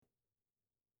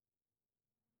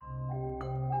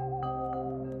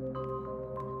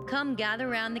Come gather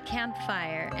round the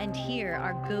campfire and hear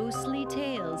our ghostly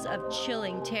tales of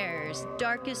chilling terrors,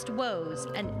 darkest woes,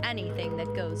 and anything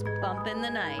that goes bump in the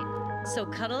night. So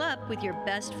cuddle up with your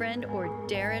best friend or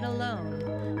dare it alone.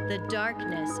 The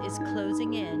darkness is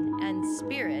closing in and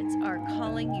spirits are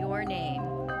calling your name.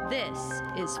 This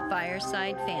is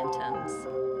Fireside Phantoms.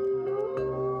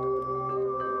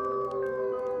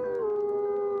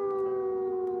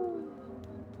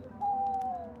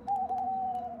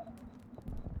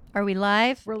 Are we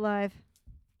live? We're live.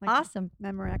 Awesome.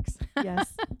 Memorex.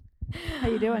 Yes. How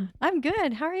you doing? I'm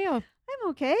good. How are you? I'm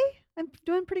okay. I'm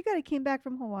doing pretty good. I came back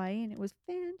from Hawaii and it was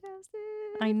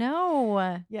fantastic. I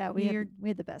know. Yeah, we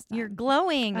had the best time. You're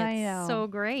glowing. I It's know. so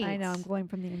great. I know. I'm glowing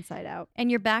from the inside out. And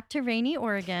you're back to rainy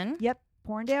Oregon. Yep.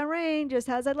 Pouring down rain just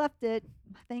as I left it.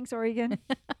 Thanks, Oregon.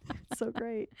 So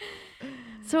great.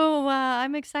 So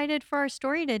I'm excited for our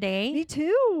story today. Me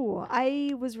too.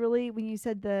 I was really, when you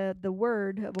said the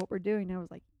word of what we're doing, I was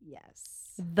like, yes.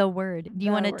 The word. Do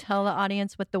you want to word. tell the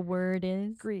audience what the word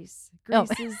is? Grease. Oh.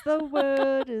 Grease is the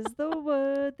word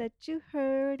that you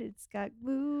heard. It's got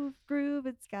groove,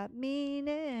 it's got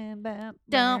meaning.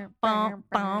 Dum, bum,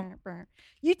 bum.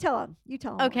 You tell them.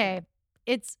 Okay.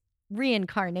 It's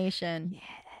reincarnation. Yes.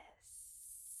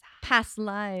 Past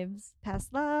lives.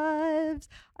 Past lives.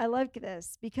 I like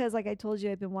this because, like I told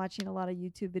you, I've been watching a lot of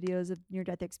YouTube videos of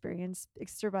near-death experience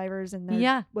survivors and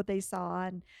what they saw.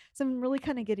 And so I'm really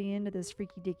kind of getting into this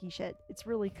freaky dicky shit. It's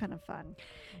really kind of fun.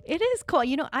 It is cool.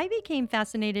 You know, I became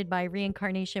fascinated by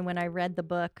reincarnation when I read the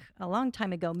book a long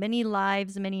time ago, Many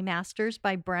Lives, Many Masters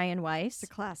by Brian Weiss.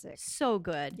 It's a classic. So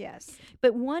good. Yes.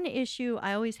 But one issue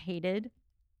I always hated,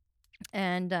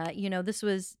 and, this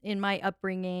was in my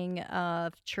upbringing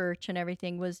of church and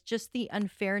everything, was just the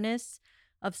unfairness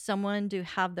of someone to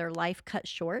have their life cut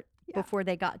short before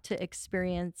they got to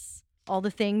experience all the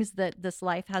things that this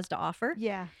life has to offer.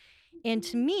 Yeah. And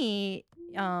to me,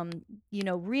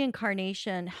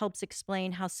 reincarnation helps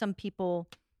explain how some people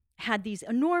had these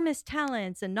enormous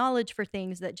talents and knowledge for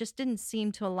things that just didn't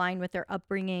seem to align with their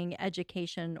upbringing,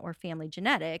 education, or family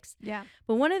genetics. Yeah.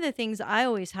 But one of the things I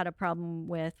always had a problem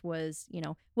with was,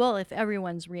 if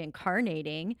everyone's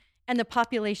reincarnating and the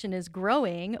population is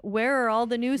growing, where are all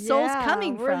the new souls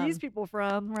coming from? Where are these people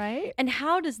from, right? And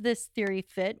how does this theory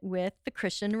fit with the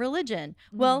Christian religion?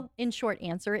 Well, in short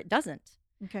answer, it doesn't.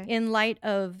 Okay. In light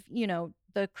of,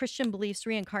 the Christian beliefs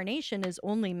reincarnation is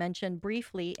only mentioned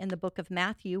briefly in the book of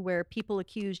Matthew, where people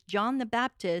accused John the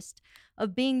Baptist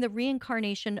of being the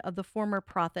reincarnation of the former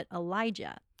prophet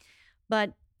Elijah.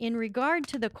 But in regard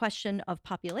to the question of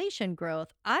population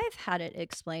growth, I've had it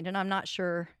explained, and I'm not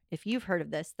sure if you've heard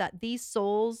of this, that these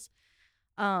souls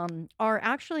are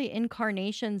actually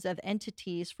incarnations of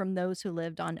entities from those who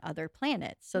lived on other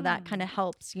planets. So that kind of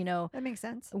helps, that makes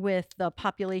sense with the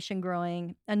population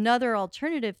growing. Another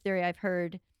alternative theory I've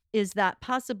heard is that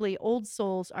possibly old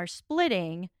souls are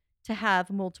splitting to have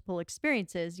multiple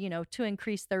experiences, to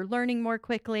increase their learning more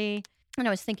quickly. And I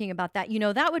was thinking about that,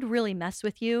 that would really mess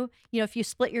with you. If you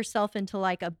split yourself into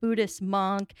like a Buddhist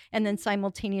monk and then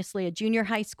simultaneously a junior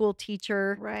high school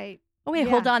teacher. Right. Oh, wait,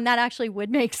 hold on. That actually would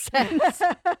make sense.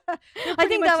 I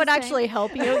think that would actually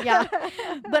help you. Yeah.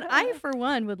 But I, for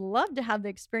one, would love to have the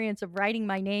experience of writing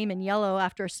my name in yellow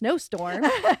after a snowstorm.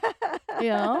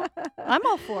 I'm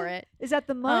all for it. Is that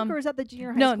the monk or is that the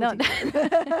junior high school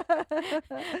teacher?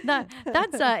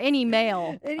 That's any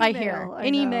male, I hear.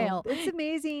 Any male. It's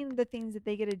amazing the things that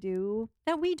they get to do.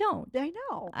 That we don't. I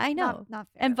know. Not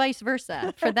fair. And vice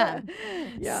versa for them.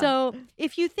 Yeah. So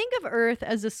if you think of Earth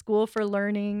as a school for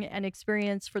learning and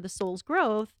experience for the soul's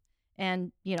growth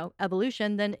and,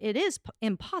 evolution, then it is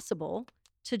impossible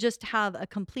to just have a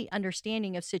complete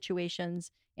understanding of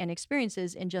situations and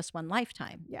experiences in just one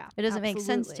lifetime. Yeah. It doesn't make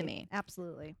sense to me.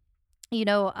 Absolutely.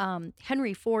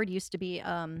 Henry Ford used to be,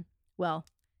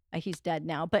 he's dead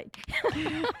now, but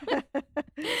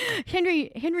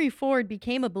Henry Ford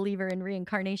became a believer in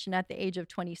reincarnation at the age of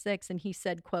 26. And he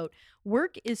said, quote,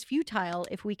 "Work is futile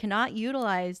if we cannot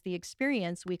utilize the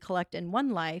experience we collect in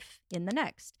one life in the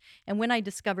next. And when I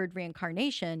discovered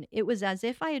reincarnation, it was as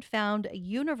if I had found a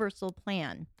universal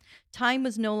plan. Time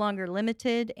was no longer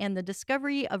limited, and the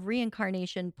discovery of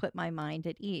reincarnation put my mind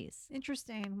at ease."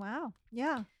 Interesting. Wow.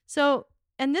 Yeah. So,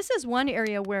 and this is one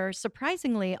area where,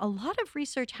 surprisingly, a lot of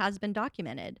research has been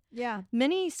documented. Yeah.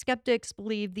 Many skeptics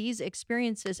believe these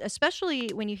experiences, especially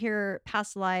when you hear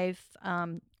past life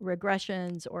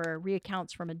regressions or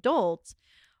reaccounts from adults,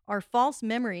 are false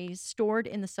memories stored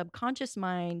in the subconscious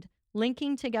mind,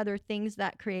 linking together things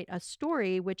that create a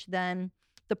story, which then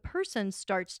the person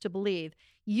starts to believe,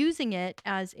 using it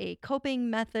as a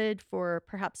coping method for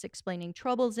perhaps explaining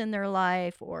troubles in their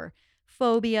life or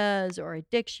phobias or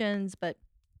addictions. But,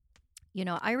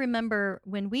 I remember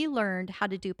when we learned how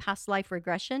to do past life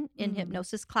regression in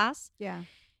hypnosis class. Yeah.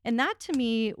 And that to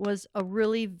me was a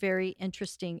really very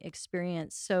interesting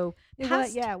experience. So,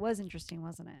 It was interesting,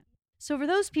 wasn't it? So, for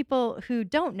those people who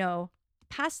don't know,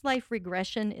 past life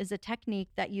regression is a technique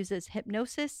that uses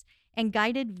hypnosis and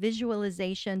guided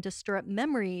visualization to stir up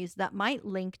memories that might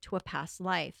link to a past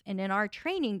life. And in our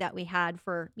training that we had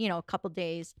for, a couple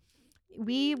days,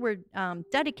 we were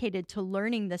dedicated to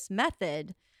learning this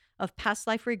method of past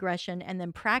life regression and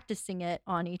then practicing it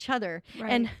on each other.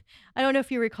 Right. And I don't know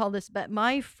if you recall this, but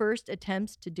my first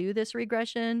attempts to do this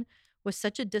regression was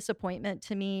such a disappointment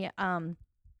to me.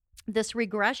 This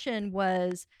regression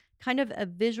was kind of a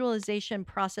visualization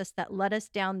process that led us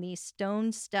down these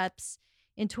stone steps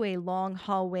into a long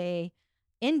hallway,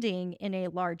 ending in a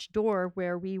large door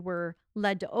where we were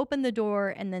led to open the door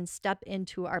and then step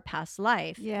into our past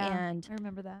life. Yeah. And I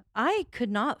remember that. I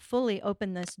could not fully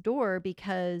open this door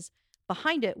because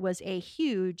behind it was a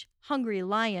huge, hungry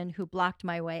lion who blocked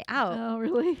my way out. Oh,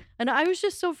 really? And I was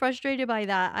just so frustrated by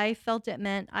that. I felt it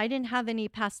meant I didn't have any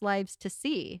past lives to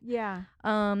see. Yeah.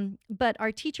 But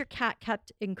our teacher Kat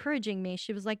kept encouraging me.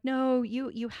 She was like, "No,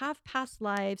 you have past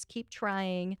lives. Keep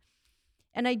trying."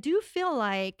 And I do feel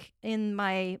like in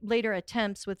my later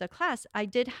attempts with the class, I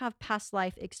did have past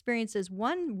life experiences.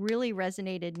 One really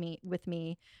resonated with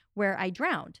me where I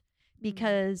drowned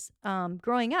because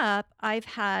growing up, I've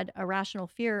had a rational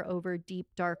fear over deep,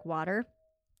 dark water,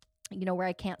 where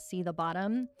I can't see the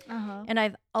bottom. And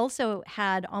I've also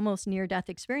had almost near-death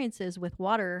experiences with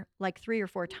water like 3 or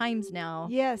 4 times now.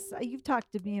 Yes, you've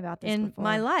talked to me about this in before.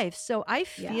 my life. So I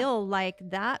feel like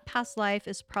that past life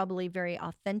is probably very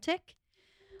authentic.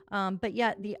 But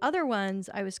yet the other ones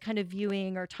I was kind of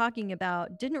viewing or talking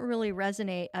about didn't really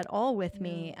resonate at all with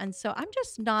me. And so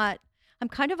I'm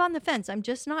kind of on the fence. I'm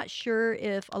just not sure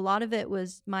if a lot of it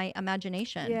was my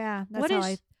imagination. Yeah, that's how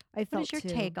I felt What is your too.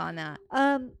 take on that?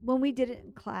 When we did it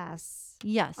in class,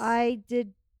 Yes. I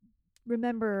did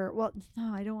remember. Well,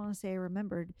 no, I don't want to say I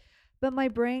remembered, but my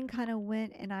brain kind of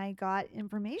went and I got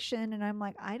information, and I'm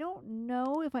like, I don't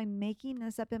know if I'm making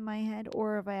this up in my head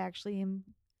or if I actually am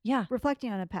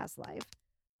reflecting on a past life.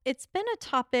 It's been a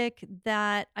topic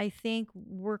that I think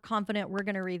we're confident we're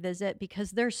going to revisit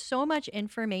because there's so much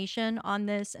information on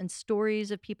this and stories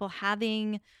of people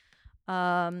having,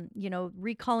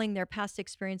 recalling their past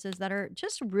experiences that are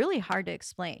just really hard to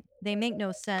explain. They make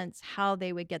no sense how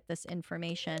they would get this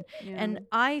information. Yeah. And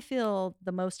I feel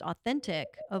the most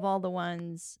authentic of all the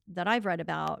ones that I've read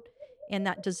about and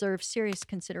that deserve serious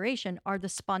consideration are the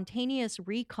spontaneous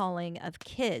recalling of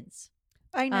kids.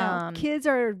 I know. Kids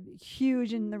are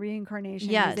huge in the reincarnation.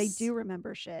 Yes. They do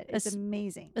remember shit. It's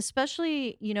amazing.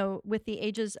 Especially, with the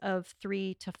ages of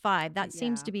 3 to 5. That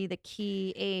seems to be the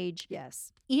key age.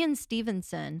 Yes. Ian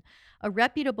Stevenson, a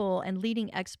reputable and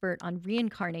leading expert on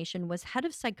reincarnation, was head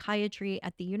of psychiatry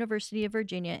at the University of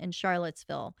Virginia in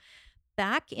Charlottesville.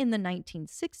 Back in the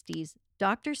 1960s,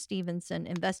 Dr. Stevenson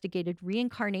investigated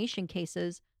reincarnation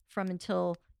cases from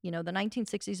until the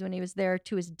 1960s when he was there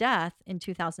to his death in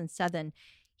 2007.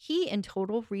 He in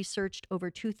total researched over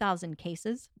 2,000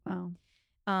 cases. Wow.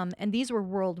 And these were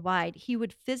worldwide. He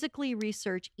would physically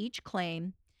research each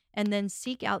claim and then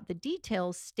seek out the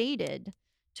details stated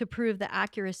to prove the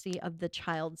accuracy of the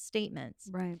child's statements.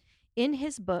 Right. In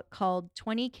his book called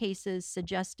 20 Cases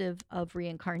Suggestive of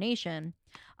Reincarnation,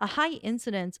 a high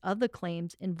incidence of the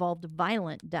claims involved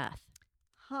violent death.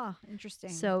 Huh, interesting.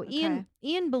 So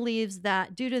Ian believes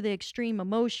that due to the extreme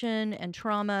emotion and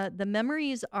trauma, the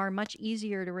memories are much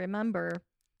easier to remember.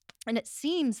 And it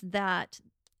seems that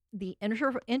the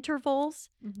intervals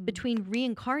between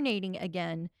reincarnating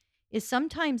again is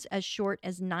sometimes as short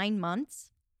as 9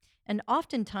 months and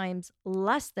oftentimes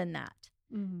less than that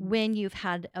when you've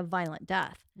had a violent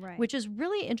death, which is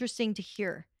really interesting to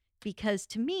hear because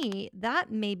to me, that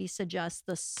maybe suggests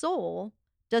the soul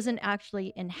doesn't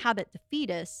actually inhabit the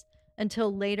fetus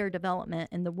until later development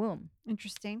in the womb.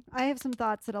 Interesting. I have some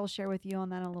thoughts that I'll share with you on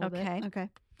that a little bit. Okay.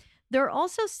 There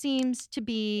also seems to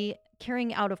be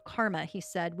carrying out of karma, he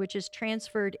said, which is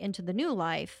transferred into the new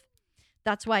life.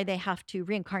 That's why they have to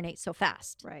reincarnate so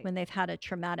fast when they've had a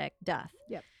traumatic death.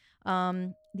 Yep.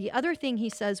 The other thing he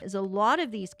says is a lot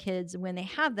of these kids, when they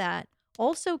have that,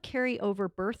 also carry over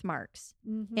birthmarks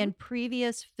and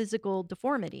previous physical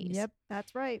deformities. Yep,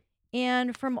 that's right.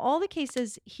 And from all the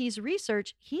cases he's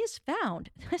researched, he has found,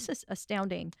 this is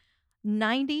astounding,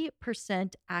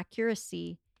 90%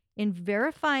 accuracy in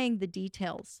verifying the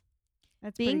details.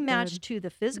 That's being matched to the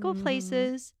physical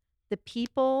places, the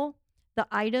people, the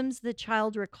items the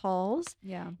child recalls.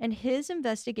 Yeah. And his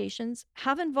investigations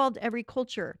have involved every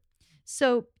culture.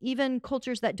 So even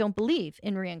cultures that don't believe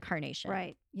in reincarnation.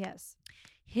 Right. Yes.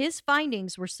 His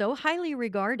findings were so highly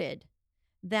regarded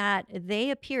that they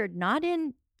appeared not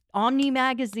in Omni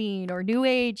magazine or New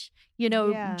Age,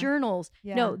 journals.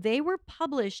 Yeah. No, they were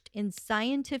published in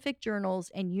scientific journals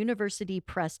and university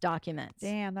press documents.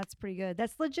 Damn, that's pretty good.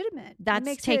 That's legitimate.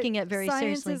 That's taking it very science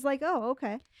seriously. Is like, oh,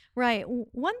 okay. Right.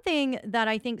 One thing that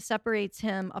I think separates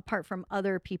him apart from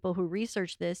other people who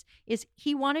research this is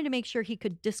he wanted to make sure he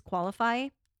could disqualify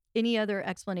any other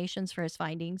explanations for his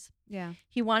findings. Yeah.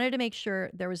 He wanted to make sure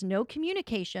there was no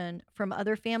communication from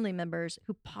other family members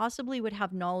who possibly would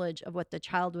have knowledge of what the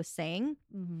child was saying,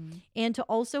 and to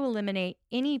also eliminate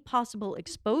any possible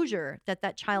exposure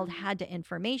that child had to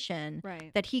information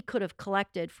that he could have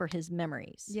collected for his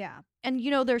memories. Yeah. And,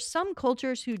 there's some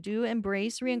cultures who do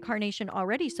embrace reincarnation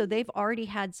already, so they've already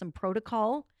had some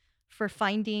protocol for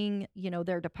finding,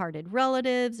 their departed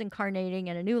relatives incarnating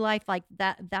in a new life like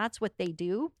that. That's what they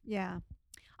do. Yeah.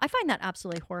 I find that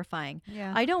absolutely horrifying.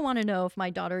 Yeah. I don't want to know if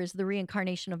my daughter is the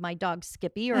reincarnation of my dog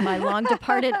Skippy or my long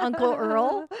departed Uncle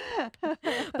Earl.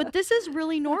 But this is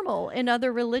really normal in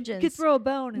other religions. You could throw a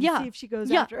bone and see if she goes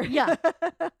after. Yeah.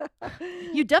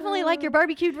 You definitely like your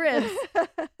barbecued ribs.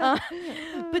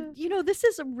 But, this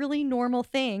is a really normal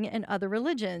thing in other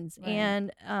religions. Right.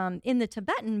 And in the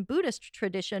Tibetan Buddhist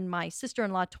tradition, my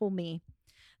sister-in-law told me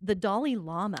the Dalai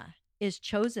Lama is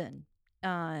chosen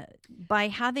by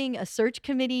having a search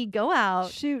committee go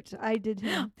out. Shoot, I did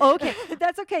him. Okay.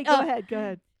 That's okay. Go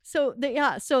ahead. So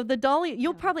the Dalai,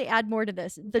 you'll probably add more to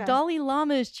this. The Dalai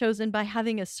Lama is chosen by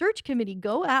having a search committee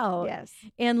go out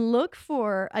and look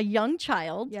for a young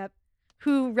child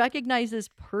who recognizes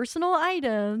personal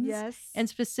items and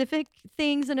specific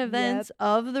things and events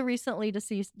of the recently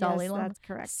deceased Dalai Lama. That's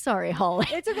correct. Sorry, Holly.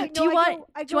 It's okay. Do you want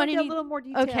a little more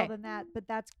detail than that? But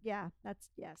that's yes.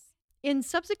 In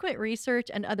subsequent research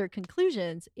and other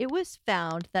conclusions, it was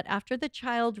found that after the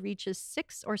child reaches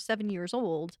 6 or 7 years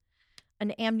old,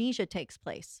 an amnesia takes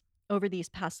place over these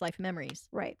past life memories.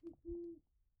 Right.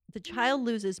 The child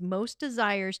loses most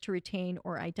desires to retain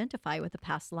or identify with a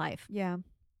past life. Yeah.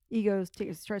 Ego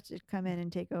starts to come in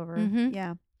and take over.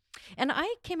 Yeah. And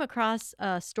I came across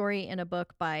a story in a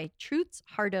book by Truths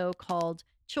Hardo called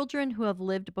Children Who Have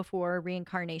Lived Before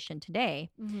Reincarnation Today.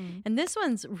 And this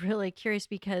one's really curious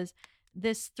because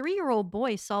this 3-year-old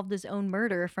boy solved his own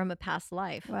murder from a past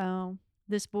life. Wow.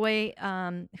 This boy,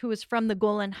 who was from the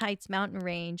Golan Heights mountain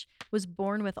range, was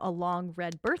born with a long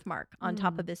red birthmark on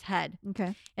top of his head.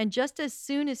 Okay. And just as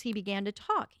soon as he began to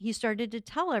talk, he started to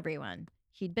tell everyone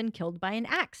he'd been killed by an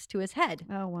axe to his head.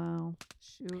 Oh, wow.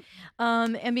 Shoot.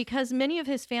 And because many of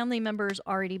his family members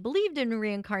already believed in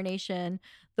reincarnation,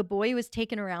 the boy was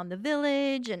taken around the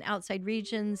village and outside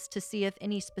regions to see if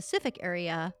any specific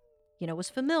area,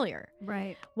 was familiar.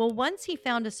 Right. Well, once he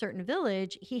found a certain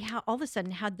village, he all of a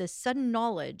sudden had this sudden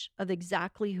knowledge of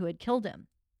exactly who had killed him.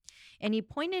 And he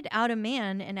pointed out a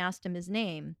man and asked him his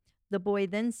name. The boy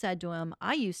then said to him,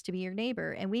 "I used to be your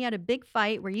neighbor, and we had a big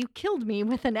fight where you killed me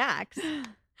with an axe."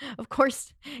 Of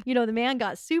course, the man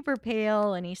got super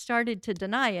pale and he started to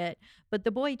deny it, but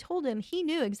the boy told him he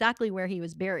knew exactly where he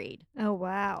was buried. Oh,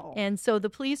 wow. And so the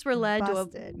police were led so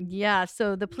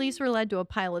the police were led to a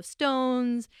pile of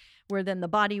stones where then the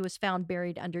body was found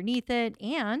buried underneath it,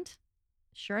 and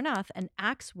sure enough, an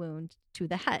axe wound to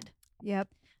the head. Yep.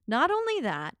 Not only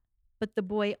that, but the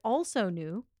boy also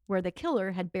knew where the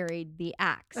killer had buried the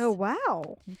axe. Oh,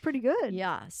 wow. Pretty good.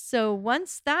 Yeah. So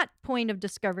once that point of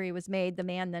discovery was made, the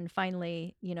man then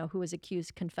finally, who was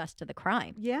accused, confessed to the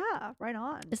crime. Yeah, right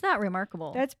on. Isn't that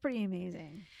remarkable? That's pretty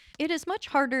amazing. It is much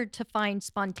harder to find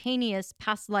spontaneous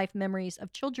past life memories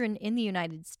of children in the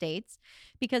United States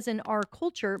because in our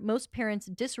culture, most parents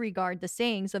disregard the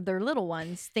sayings of their little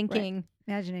ones, thinking,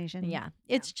 imagination. Yeah,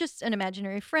 it's just an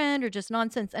imaginary friend or just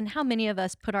nonsense. And how many of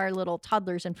us put our little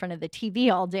toddlers in front of the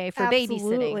TV all day for babysitting?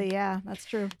 Absolutely, yeah, that's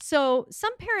true. So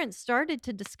some parents started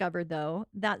to discover, though,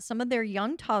 that some of their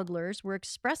young toddlers were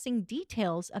expressing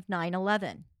details of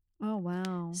 9/11. Oh,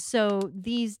 wow. So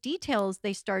these details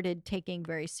they started taking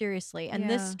very seriously. And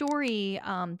this story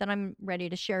that I'm ready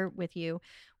to share with you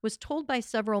was told by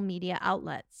several media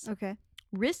outlets. Okay.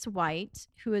 Rhys White,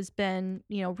 who has been,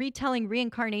 retelling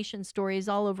reincarnation stories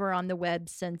all over on the web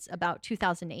since about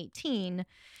 2018,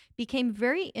 became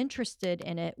very interested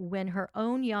in it when her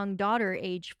own young daughter,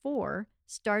 age 4,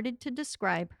 started to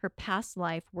describe her past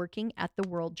life working at the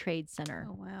World Trade Center.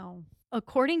 Oh, wow.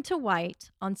 According to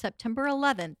White, on September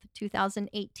 11th,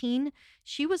 2018,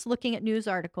 she was looking at news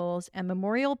articles and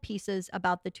memorial pieces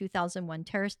about the 2001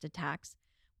 terrorist attacks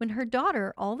when her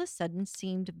daughter all of a sudden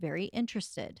seemed very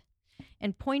interested.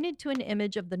 and pointed to an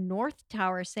image of the North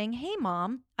Tower, saying, "Hey,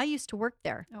 Mom, I used to work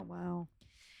there." Oh, wow.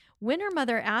 When her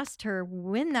mother asked her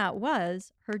when that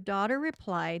was, her daughter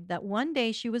replied that one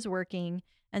day she was working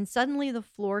and suddenly the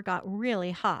floor got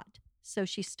really hot, so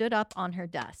she stood up on her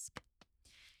desk.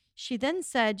 She then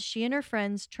said she and her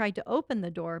friends tried to open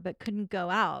the door but couldn't go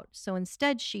out, so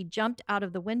instead she jumped out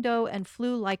of the window and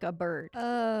flew like a bird.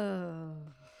 Oh.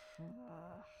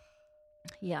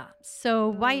 Yeah. So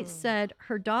White said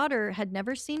her daughter had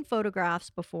never seen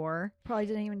photographs before. Probably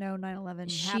didn't even know 9/11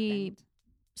 She happened.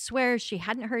 swears she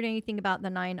hadn't heard anything about the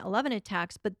 9/11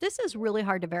 attacks, but this is really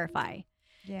hard to verify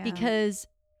because,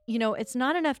 it's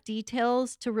not enough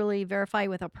details to really verify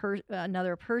with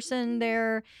another person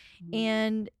there.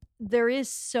 And there is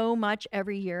so much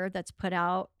every year that's put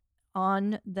out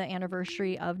on the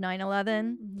anniversary of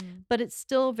 9/11, but it's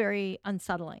still very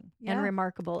unsettling and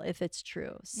remarkable if it's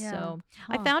true. So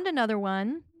I found another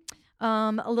one.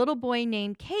 A little boy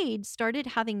named Cade started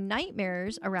having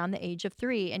nightmares around the age of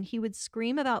 3, and he would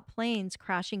scream about planes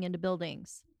crashing into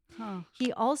buildings.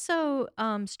 He also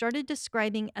started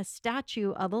describing a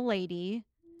statue of a lady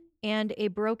and a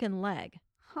broken leg.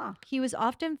 He was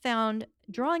often found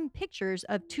drawing pictures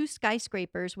of 2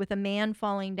 skyscrapers with a man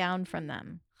falling down from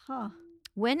them.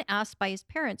 When asked by his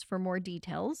parents for more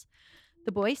details,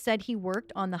 the boy said he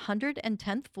worked on the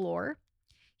 110th floor.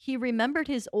 He remembered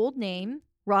his old name,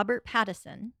 Robert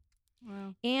Pattinson.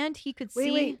 Wow. And he could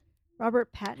see. Wait.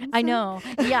 Robert Pattinson? I know.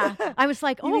 Yeah. I was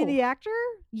like, You mean the actor?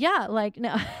 Yeah. Like,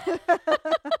 no.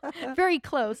 Very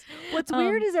close. What's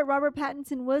weird is that Robert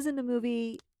Pattinson was in the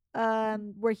movie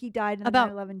where he died in the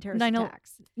 9/11 terrorist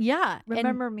attacks. Yeah.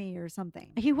 Remember Me or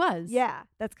something. He was. Yeah.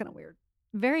 That's kind of weird.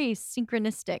 Very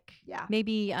synchronistic. Yeah.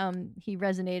 Maybe he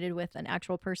resonated with an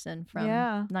actual person from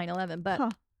 9/11.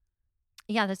 But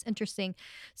yeah, that's interesting.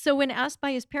 So when asked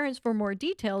by his parents for more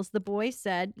details, the boy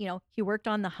said, he worked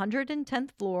on the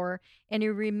 110th floor and he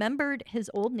remembered his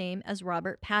old name as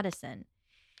Robert Pattinson.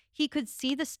 He could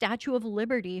see the Statue of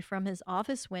Liberty from his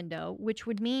office window, which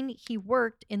would mean he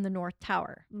worked in the North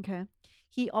Tower. Okay.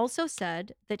 He also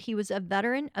said that he was a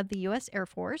veteran of the U.S. Air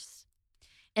Force.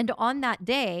 And on that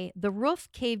day, the roof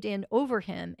caved in over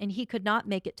him and he could not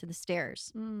make it to the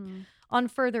stairs. On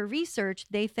further research,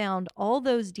 they found all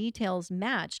those details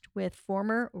matched with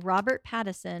former Robert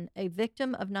Pattinson, a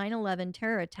victim of 9/11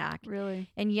 terror attack. Really?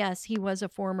 And yes, he was a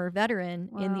former veteran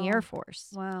in the Air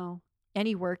Force. Wow. And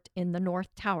he worked in the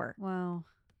North Tower. Wow.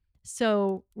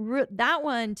 So that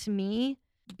one to me,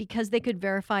 because they could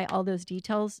verify all those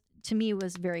details, to me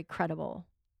was very credible.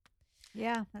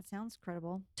 Yeah, that sounds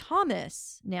credible.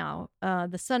 Thomas, now,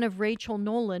 the son of Rachel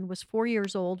Nolan, was 4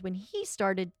 years old when he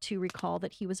started to recall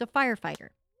that he was a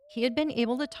firefighter. He had been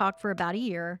able to talk for about a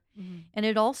year, and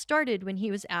it all started when he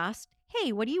was asked,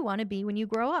 "Hey, what do you want to be when you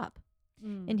grow up?"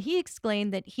 And he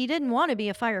exclaimed that he didn't want to be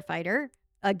a firefighter,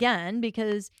 again,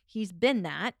 because he's been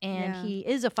that, and he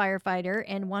is a firefighter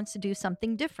and wants to do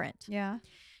something different. Yeah.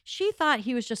 She thought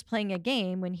he was just playing a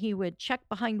game when he would check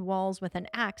behind walls with an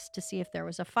axe to see if there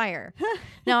was a fire.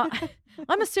 Now,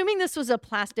 I'm assuming this was a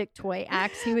plastic toy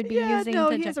axe he would be using. No,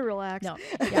 he has a real axe. No,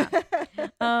 yeah.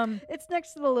 It's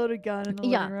next to the loaded gun in the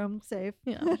living room, safe.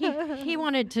 He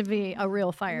wanted to be a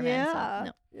real fireman. Yeah. So,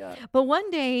 no. Yeah. But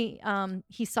one day,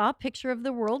 he saw a picture of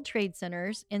the World Trade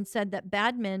Centers and said that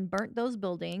bad men burnt those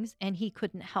buildings and he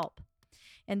couldn't help.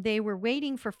 And they were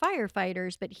waiting for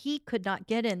firefighters, but he could not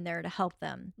get in there to help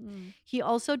them. He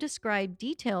also described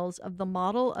details of the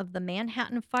model of the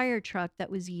Manhattan fire truck that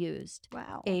was used.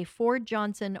 Wow. A Ford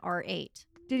Johnson R8.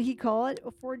 Did he call it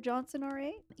a Ford Johnson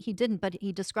R8? He didn't, but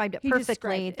he described it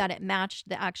perfectly, that it matched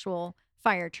the actual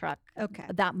fire truck. Okay.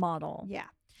 That model. Yeah.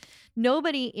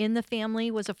 Nobody in the family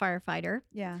was a firefighter.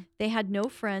 Yeah. They had no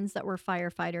friends that were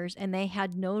firefighters, and they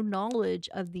had no knowledge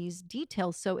of these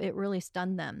details, so it really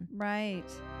stunned them. Right.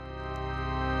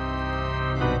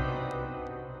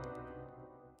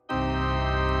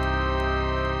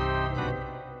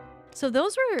 So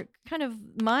those were kind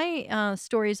of my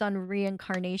stories on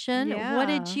reincarnation. Yeah. What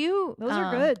did you Those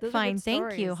are good. Those find? Are good Thank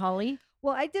you, stories. Holly.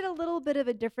 Well, I did a little bit of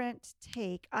a different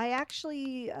take. I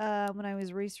actually, when I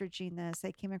was researching this,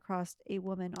 I came across a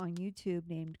woman on YouTube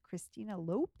named Christina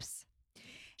Lopes.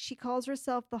 She calls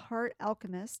herself the Heart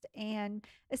Alchemist, and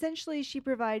essentially she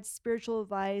provides spiritual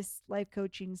advice, life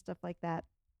coaching, stuff like that.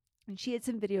 And she had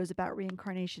some videos about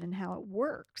reincarnation and how it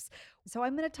works. So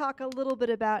I'm going to talk a little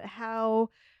bit about how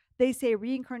they say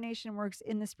reincarnation works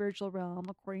in the spiritual realm,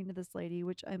 according to this lady,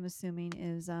 which I'm assuming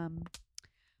is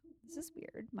this is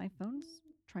weird. My phone's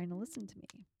trying to listen to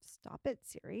me. Stop it,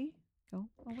 Siri. go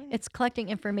away. It's collecting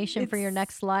information for your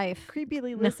next life.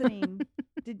 Creepily listening.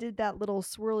 Did that little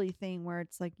swirly thing where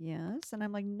it's like, yes. And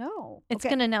I'm like, no. It's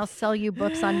going to now sell you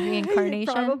books on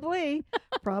reincarnation.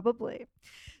 Probably.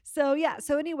 So yeah.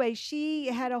 So anyway, she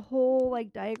had a whole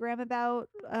like diagram about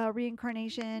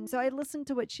reincarnation. So I listened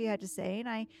to what she had to say, and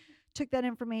I took that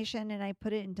information and I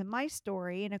put it into my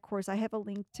story. And of course, I have a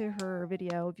link to her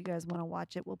video. If you guys want to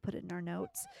watch it, we'll put it in our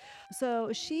notes.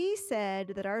 So she said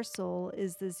that our soul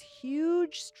is this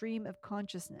huge stream of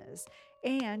consciousness.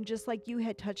 And just like you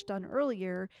had touched on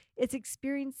earlier, it's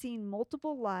experiencing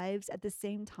multiple lives at the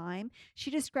same time.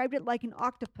 She described it like an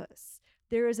octopus.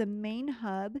 There is a main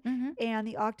hub, and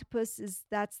the octopus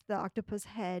that's the octopus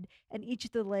head, and each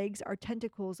of the legs are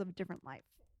tentacles of a different life.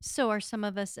 So are some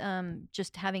of us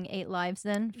just having 8 lives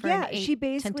then? For yeah, she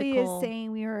basically is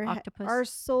saying our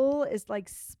soul is like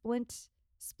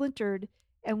splintered,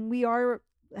 and we are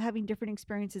having different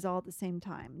experiences all at the same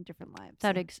time in different lives.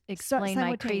 That would explain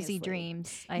my crazy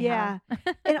dreams. And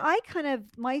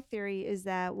my theory is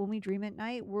that when we dream at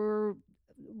night, we're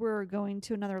going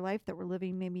to another life that we're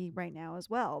living maybe right now as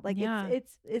well. Like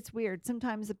it's weird.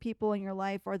 Sometimes the people in your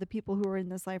life are the people who are in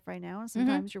this life right now, and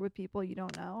sometimes you're with people you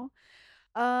don't know.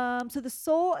 So the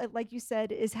soul, like you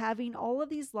said, is having all of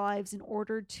these lives in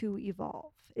order to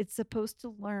evolve. It's supposed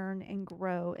to learn and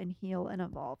grow and heal and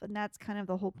evolve. And that's kind of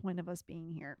the whole point of us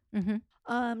being here.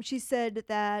 She said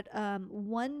that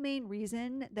one main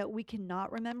reason that we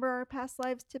cannot remember our past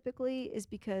lives typically is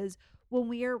because when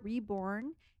we are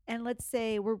reborn, and let's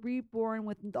say we're reborn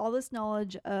with all this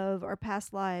knowledge of our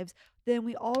past lives, then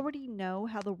we already know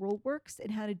how the world works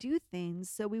and how to do things.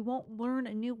 So we won't learn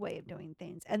a new way of doing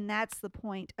things. And that's the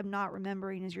point of not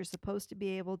remembering, is you're supposed to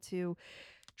be able to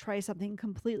try something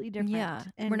completely different. Yeah.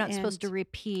 We're not supposed to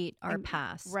repeat our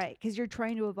past. Right. Because you're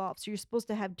trying to evolve. So you're supposed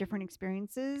to have different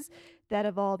experiences that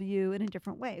evolve you in a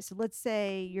different way. So let's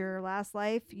say your last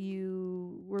life,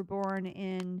 you were born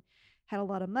in, had a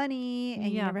lot of money,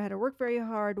 and you never had to work very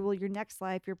hard. Well, your next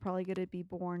life, you're probably going to be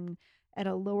born at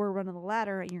a lower run of the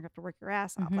ladder, and you're going to have to work your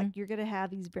ass off. Like, you're going to have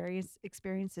these various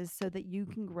experiences so that you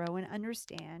can grow and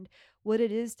understand what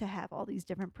it is to have all these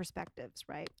different perspectives,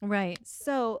 right? Right.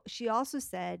 So she also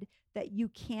said that you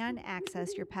can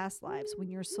access your past lives when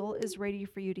your soul is ready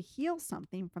for you to heal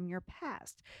something from your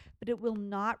past, but it will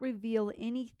not reveal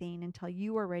anything until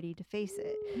you are ready to face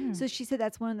it. So she said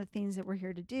that's one of the things that we're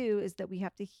here to do, is that we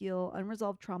have to heal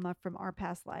unresolved trauma from our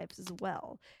past lives as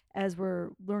well as we're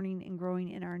learning and growing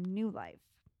in our new life.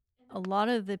 A lot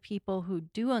of the people who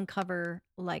do uncover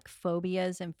like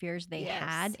phobias and fears they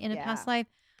had in a past life,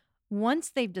 once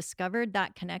they've discovered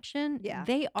that connection,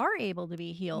 they are able to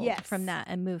be healed from that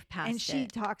and move past it. And she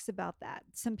talks about that.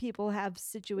 Some people have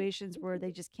situations where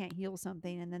they just can't heal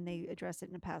something, and then they address it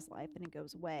in a past life and it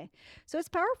goes away. So it's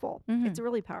powerful. It's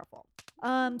really powerful.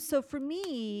 So for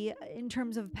me, in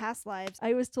terms of past lives,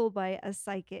 I was told by a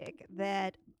psychic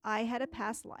that I had a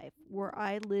past life where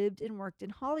I lived and worked in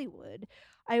Hollywood.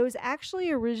 I was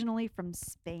actually originally from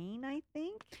Spain, I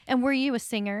think. And were you a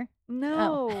singer?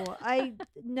 No, I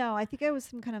think I was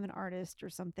some kind of an artist or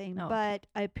something, but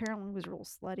I apparently was real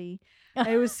slutty.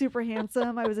 I was super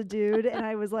handsome. I was a dude, and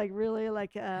I was like really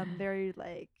like very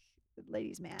like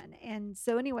ladies man. And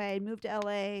so anyway, I moved to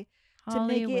LA to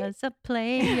make it. Was a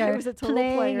player. I was a total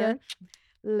player.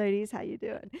 Ladies, how you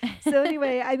doing? So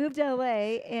anyway, I moved to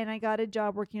LA and I got a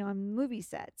job working on movie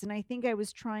sets. And I think I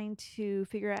was trying to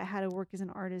figure out how to work as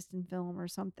an artist in film or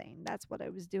something. That's what I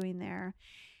was doing there.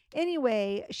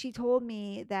 Anyway, she told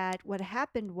me that what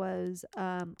happened was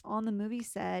on the movie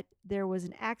set, there was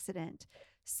an accident.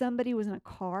 Somebody was in a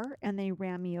car and they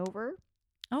ran me over.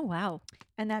 Oh, wow.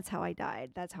 And that's how I died.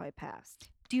 That's how I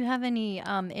passed. Do you have any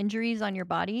injuries on your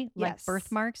body, like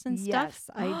birthmarks and stuff? Yes,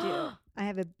 I do. I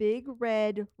have a big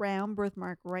red round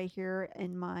birthmark right here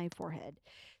in my forehead.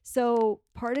 So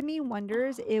part of me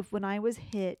wonders if when I was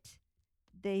hit,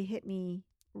 they hit me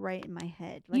right in my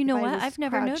head. Like, you know what? I've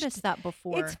never noticed that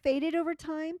before. It's faded over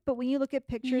time, but when you look at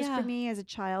pictures for me as a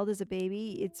child, as a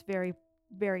baby, it's very,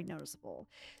 very noticeable.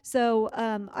 So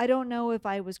I don't know if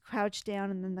I was crouched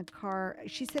down and then the car,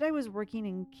 she said I was working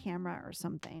in camera or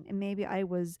something, and maybe I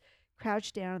was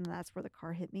crouched down and that's where the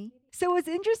car hit me. So what's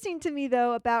interesting to me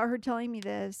though about her telling me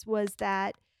this was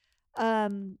that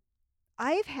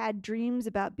I've had dreams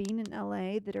about being in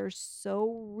LA that are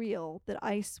so real that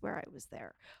I swear I was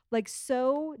there. Like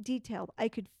so detailed. I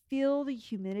could feel the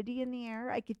humidity in the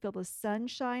air. I could feel the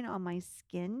sunshine on my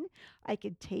skin. I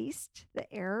could taste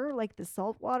the air, like the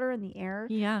salt water in the air.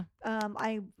 Yeah.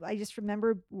 I just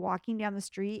remember walking down the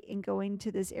street and going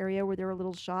to this area where there were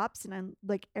little shops, and I'm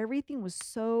like, everything was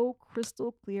so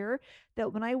crystal clear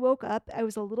that when I woke up, I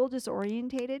was a little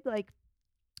disorientated. Like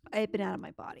I had been out of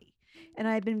my body, and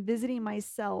I had been visiting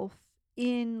myself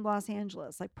in Los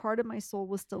Angeles. Like part of my soul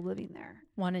was still living there,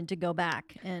 Wanted to go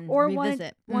back and or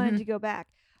revisit. wanted to go back.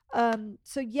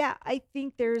 So yeah, I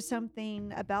think there's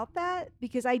something about that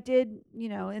because I did,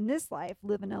 in this life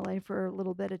live in LA for a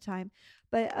little bit of time,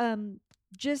 but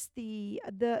just the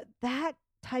that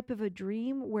type of a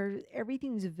dream where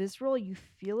everything's visceral, you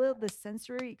feel it, the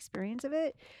sensory experience of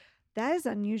it, that is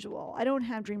unusual. I don't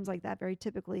have dreams like that very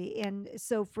typically. And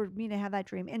so for me to have that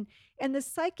dream, and the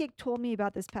psychic told me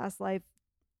about this past life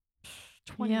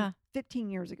 20 Yeah. 15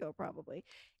 years ago probably.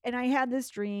 And I had this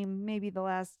dream maybe the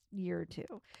last year or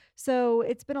two. So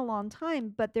it's been a long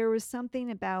time, but there was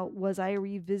something about, was I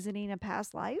revisiting a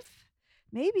past life?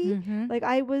 Maybe. Mm-hmm. Like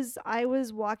I was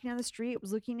walking down the street,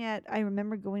 was looking at, I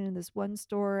remember going in this one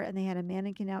store and they had a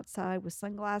mannequin outside with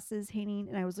sunglasses hanging,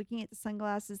 and I was looking at the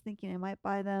sunglasses thinking I might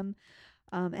buy them.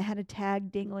 It had a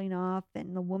tag dangling off,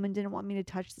 and the woman didn't want me to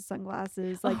touch the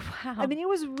sunglasses. Like, Oh, wow. I mean, it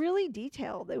was really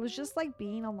detailed. It was just like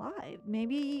being alive.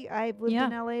 Maybe I've lived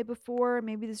in LA before.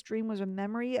 Maybe this dream was a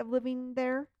memory of living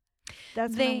there.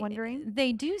 That's what I'm wondering.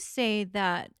 They do say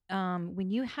that when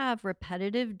you have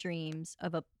repetitive dreams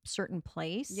of a certain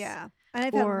place, Yeah. And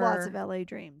I've had lots of LA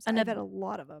dreams. an I've ob- had a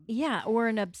lot of them. yeah, or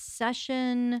an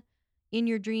obsession in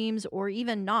your dreams, or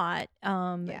even not,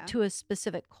 Yeah. to a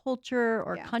specific culture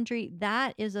or Yeah. country,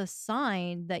 that is a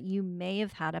sign that you may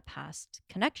have had a past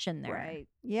connection there. Right.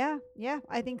 Yeah. Yeah.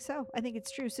 I think so. I think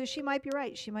it's true. So she might be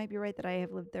right. She might be right that I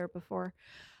have lived there before.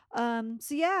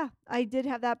 So yeah, I did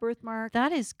have that birthmark.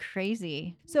 That is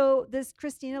crazy. So this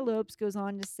Christina Lopes goes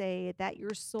on to say that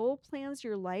your soul plans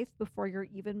your life before you're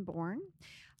even born.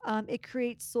 It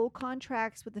creates soul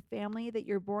contracts with the family that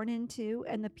you're born into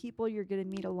and the people you're going to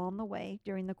meet along the way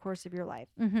during the course of your life.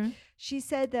 Mm-hmm. She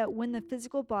said that when the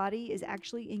physical body is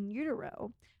actually in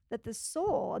utero, that the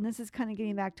soul, and this is kind of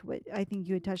getting back to what I think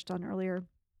you had touched on earlier,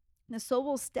 the soul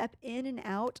will step in and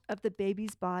out of the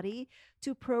baby's body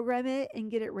to program it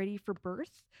and get it ready for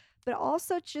birth, but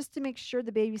also just to make sure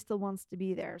the baby still wants to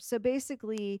be there. So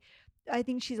basically, I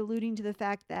think she's alluding to the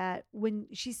fact that when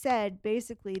she said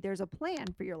basically there's a plan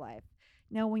for your life.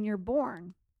 Now, when you're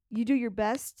born, you do your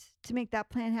best to make that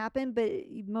plan happen, but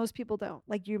most people don't.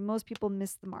 Like most people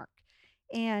miss the mark.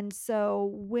 And so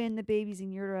when the baby's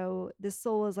in utero, the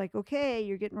soul is like, okay,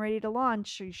 you're getting ready to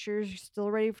launch. Are you sure you're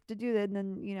still ready to do that? And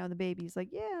then, the baby's like,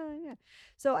 yeah, yeah.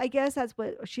 So I guess that's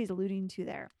what she's alluding to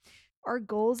there. Our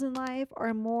goals in life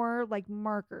are more like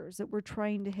markers that we're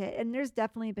trying to hit. And there's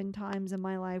definitely been times in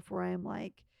my life where I'm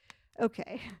like,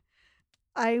 okay,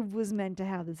 I was meant to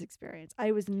have this experience.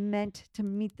 I was meant to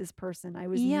meet this person. I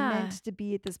was meant to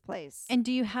be at this place. And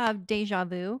do you have deja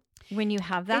vu when you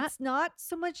have that? It's not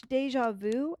so much deja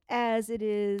vu as it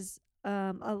is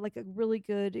like a really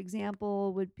good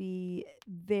example would be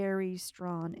very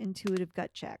strong intuitive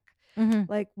gut check.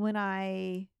 Mm-hmm. Like when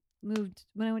I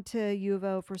went to U of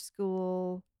O for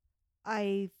school,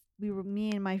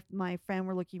 me and my friend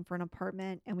were looking for an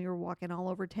apartment, and we were walking all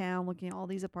over town looking at all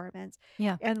these apartments.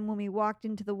 Yeah. And when we walked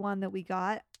into the one that we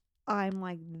got, I'm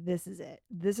like, this is it.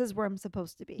 This is where I'm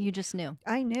supposed to be. You just knew.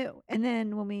 I knew. And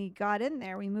then when we got in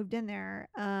there, we moved in there.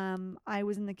 I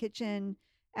was in the kitchen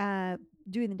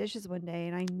doing the dishes one day,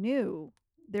 and I knew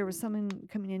there was someone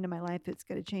coming into my life that's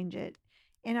going to change it.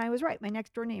 And I was right. My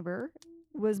next door neighbor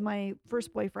was my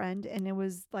first boyfriend, and it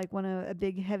was like a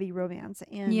big heavy romance.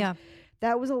 And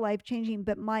that was a life changing.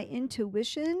 But my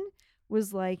intuition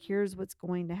was like, here's what's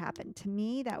going to happen. To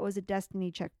me, that was a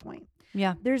destiny checkpoint.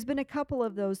 Yeah. There's been a couple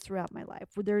of those throughout my life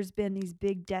where there's been these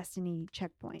big destiny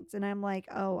checkpoints. And I'm like,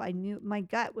 oh, I knew, my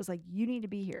gut was like, you need to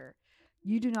be here.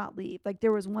 You do not leave. Like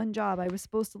there was one job I was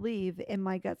supposed to leave, and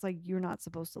my gut's like, you're not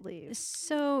supposed to leave.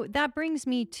 So that brings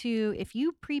me to, if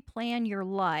you pre-plan your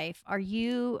life, are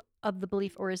you of the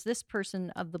belief, or is this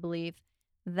person of the belief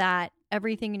that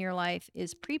everything in your life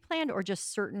is pre-planned, or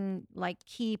just certain like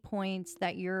key points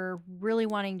that you're really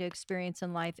wanting to experience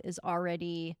in life is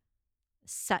already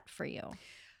set for you?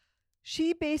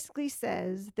 She basically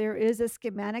says there is a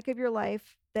schematic of your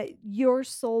life that your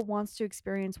soul wants to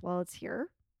experience while it's here,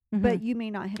 but you may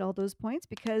not hit all those points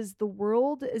because the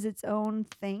world is its own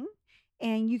thing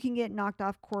and you can get knocked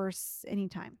off course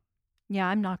anytime. Yeah,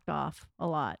 I'm knocked off a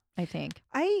lot, I think.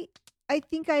 I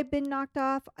think I've been knocked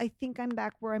off. I think I'm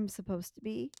back where I'm supposed to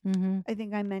be. Mm-hmm. I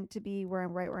think I'm meant to be where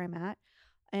I'm at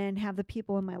and have the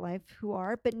people in my life who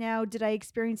are. But now, did I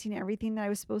experiencing everything that I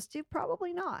was supposed to?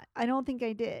 Probably not. I don't think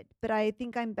I did. But I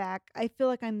think I'm back. I feel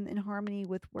like I'm in harmony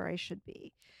with where I should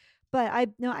be. But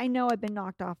I know I've been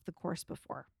knocked off the course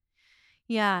before.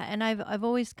 Yeah, and I've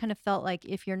always kind of felt like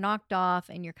if you're knocked off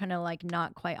and you're kind of like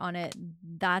not quite on it,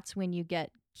 that's when you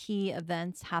get key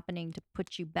events happening to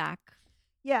put you back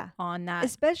Yeah. on that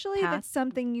Especially if it's path.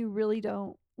 something you really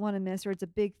don't want to miss or it's a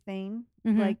big thing,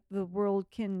 Mm-hmm. like the world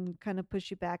can kind of push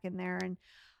you back in there.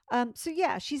 And so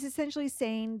yeah, she's essentially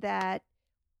saying that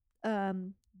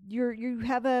um you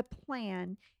have a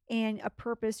plan and a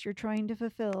purpose you're trying to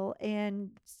fulfill,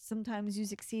 and sometimes you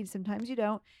succeed, sometimes you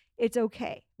don't. It's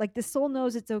okay. Like the soul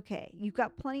knows it's okay. You've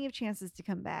got plenty of chances to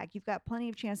come back. You've got plenty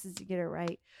of chances to get it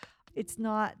right. It's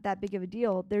not that big of a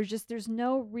deal. There's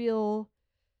no real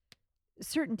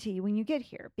certainty when you get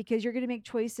here, because you're going to make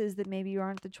choices that maybe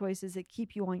aren't the choices that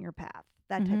keep you on your path,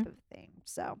 that Mm-hmm. type of thing.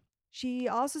 So she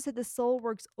also said the soul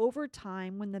works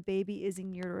overtime when the baby is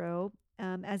in utero,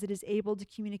 as it is able to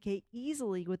communicate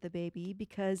easily with the baby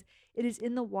because it is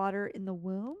in the water in the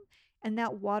womb, and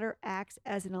that water acts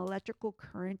as an electrical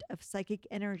current of psychic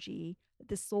energy that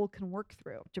the soul can work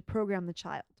through to program the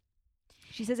child.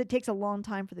 She says it takes a long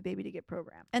time for the baby to get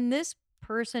programmed. And this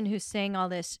person who's saying all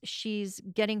this, she's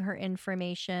getting her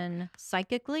information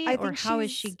psychically, or how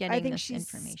is she getting this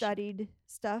information? Studied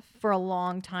stuff for a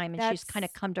long time, and she's kind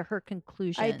of come to her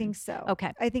conclusion. I think so.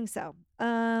 Okay. I think so.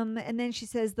 And then she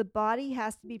says the body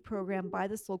has to be programmed by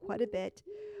the soul quite a bit.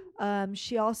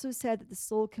 She also said that the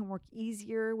soul can work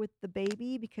easier with the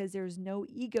baby because there's no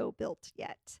ego built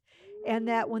yet. And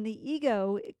that when the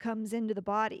ego comes into the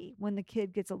body, when the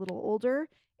kid gets a little older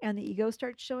and the ego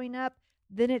starts showing up,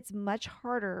 then it's much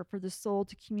harder for the soul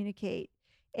to communicate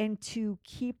and to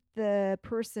keep the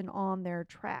person on their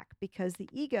track, because the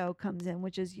ego comes in,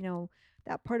 which is,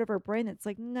 that part of our brain that's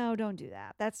like, no, don't do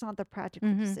that. That's not the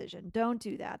practical decision. Don't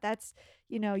do that. That's,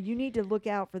 you need to look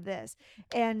out for this.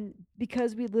 And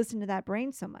because we listen to that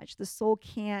brain so much, the soul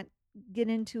can't get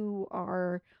into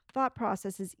our thought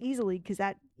processes easily because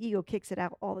that ego kicks it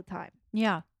out all the time.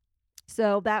 Yeah.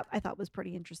 So that I thought was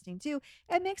pretty interesting too.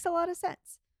 It makes a lot of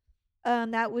sense.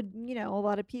 That would, a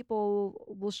lot of people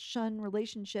will shun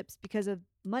relationships because of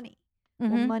money.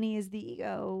 Mm-hmm. Well, money is the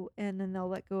ego, and then they'll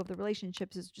let go of the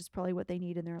relationships is just probably what they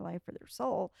need in their life for their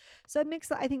soul. So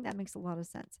I think that makes a lot of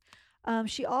sense.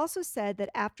 She also said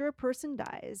that after a person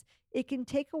dies, it can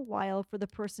take a while for the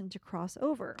person to cross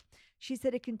over. She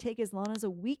said it can take as long as a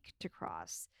week to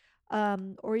cross.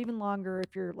 Or even longer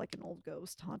if you're like an old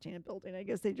ghost haunting a building. I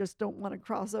guess they just don't want to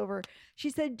cross over. She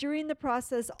said during the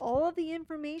process, all of the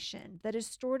information that is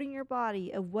stored in your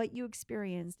body of what you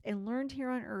experienced and learned here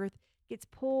on earth gets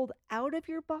pulled out of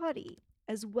your body,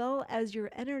 as well as your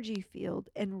energy field,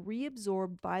 and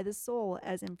reabsorbed by the soul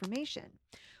as information.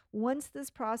 Once this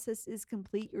process is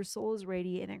complete, your soul is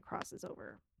ready and it crosses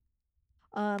over.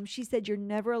 She said you're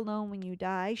never alone when you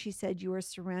die. She said you are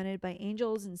surrounded by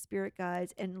angels and spirit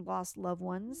guides and lost loved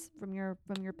ones from your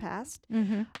past.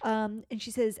 Mm-hmm. And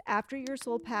she says after your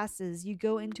soul passes, you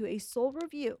go into a soul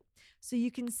review, so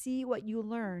you can see what you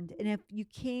learned, and if you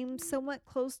came somewhat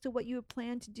close to what you had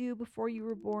planned to do before you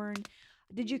were born.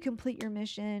 Did you complete your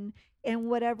mission? And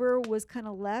whatever was kind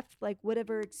of left, like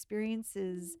whatever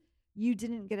experiences you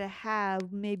didn't get to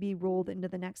have, maybe rolled into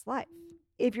the next life,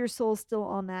 if your soul's still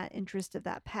on that interest of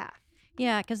that path.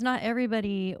 Yeah, because not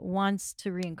everybody wants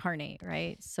to reincarnate,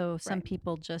 right? So some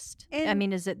people just,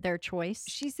 is it their choice?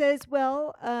 She says,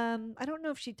 well, I don't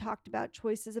know if she talked about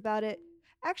choices about it.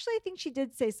 Actually, I think she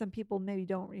did say some people maybe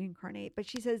don't reincarnate, but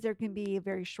she says there can be a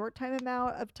very short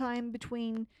amount of time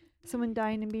between someone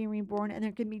dying and being reborn, and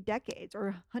there can be decades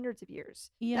or hundreds of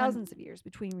years, thousands of years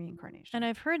between reincarnation. And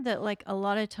I've heard that like a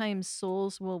lot of times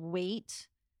souls will wait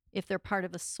if they're part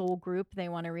of a soul group they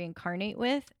want to reincarnate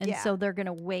with, and so they're going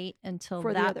to wait until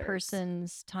that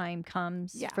person's time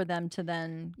comes for them to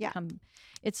then come.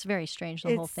 It's very strange,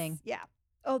 the whole thing. Yeah.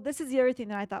 Oh, this is the other thing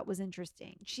that I thought was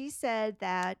interesting. She said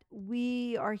that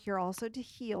we are here also to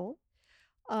heal.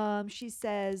 She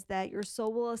says that your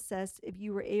soul will assess if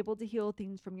you were able to heal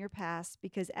things from your past,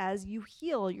 because as you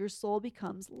heal, your soul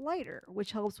becomes lighter,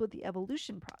 which helps with the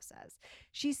evolution process.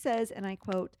 She says, and I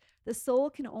quote, "The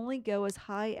soul can only go as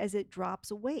high as it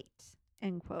drops weight,"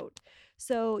 end quote.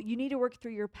 So you need to work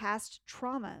through your past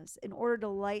traumas in order to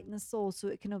lighten the soul so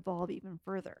it can evolve even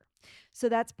further. So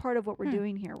that's part of what we're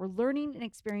doing here. We're learning and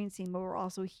experiencing, but we're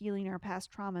also healing our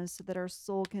past traumas so that our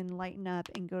soul can lighten up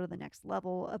and go to the next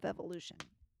level of evolution.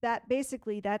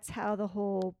 That's how the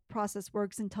whole process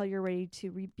works until you're ready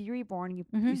to be reborn.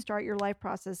 You start your life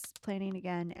process planning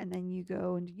again, and then you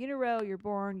go into utero, you're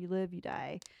born, you live, you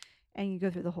die, and you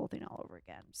go through the whole thing all over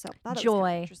again. So that was kind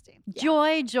of interesting.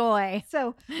 Yeah. Joy.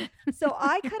 So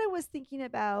I kind of was thinking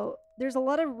about, there's a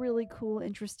lot of really cool,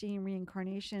 interesting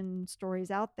reincarnation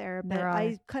stories out there, but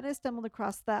I kind of stumbled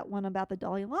across that one about the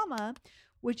Dalai Lama,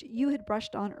 which you had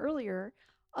brushed on earlier.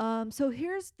 So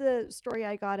here's the story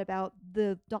I got about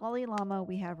the Dalai Lama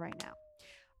we have right now.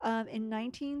 In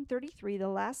 1933, the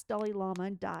last Dalai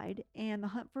Lama died, and the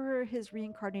hunt for his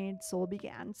reincarnated soul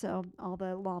began. So all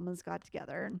the lamas got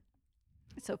together. And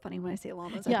it's so funny when I say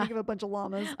llamas. I think of a bunch of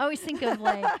llamas. I always think of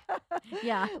like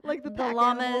like the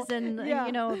llamas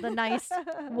animal. and the nice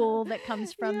wool that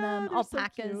comes from them,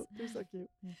 alpacas. So they're so cute.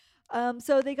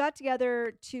 So they got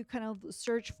together to kind of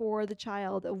search for the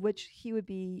child of which he would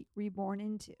be reborn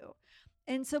into.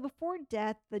 And so before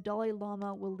death, the Dalai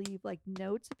Lama will leave like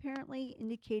notes apparently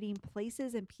indicating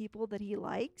places and people that he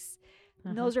likes.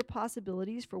 And those are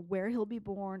possibilities for where he'll be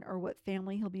born or what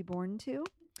family he'll be born to.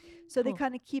 So they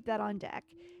kind of keep that on deck.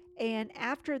 And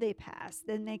after they pass,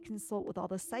 then they consult with all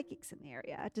the psychics in the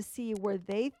area to see where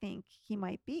they think he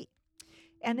might be.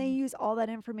 And they use all that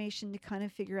information to kind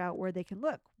of figure out where they can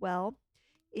look. Well,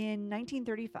 in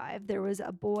 1935, there was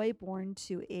a boy born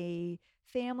to a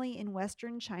family in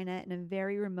Western China in a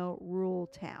very remote rural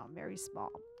town, very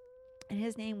small. And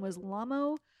his name was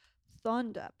Lamo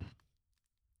Thondup.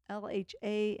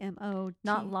 Lhamo.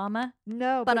 Not llama?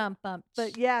 No.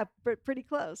 But yeah, but pretty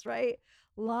close, right?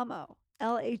 Lamo.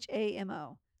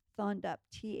 Lhamo. Thondup.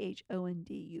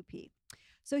 Thondup.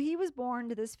 So he was born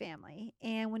to this family.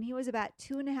 And when he was about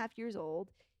 2.5 years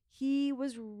old, he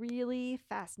was really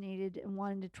fascinated and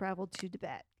wanted to travel to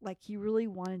Tibet. Like he really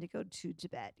wanted to go to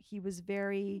Tibet. He was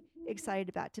very excited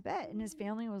about Tibet. And his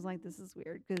family was like, this is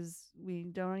weird because we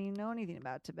don't even know anything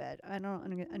about Tibet. I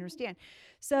don't understand.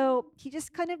 So he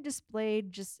just kind of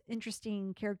displayed just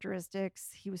interesting characteristics.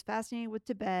 He was fascinated with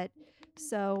Tibet.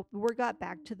 So word got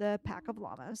back to the pack of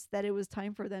lamas that it was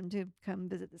time for them to come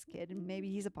visit this kid. And maybe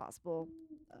he's a possible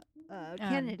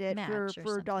candidate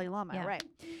for Dalai Lama. Yeah. Right.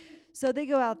 So they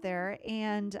go out there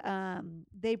and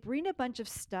they bring a bunch of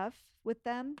stuff with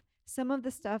them. Some of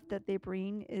the stuff that they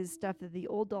bring is stuff that the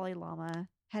old Dalai Lama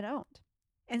had owned.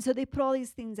 And so they put all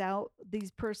these things out,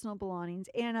 these personal belongings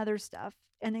and other stuff.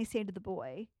 And they say to the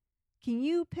boy, can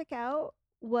you pick out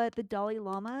what the Dalai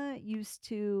Lama used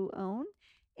to own?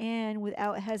 And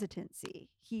without hesitancy,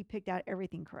 he picked out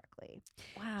everything correctly.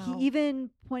 Wow. He even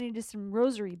pointed to some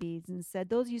rosary beads and said,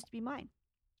 those used to be mine.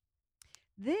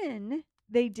 Then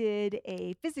they did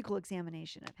a physical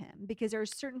examination of him because there are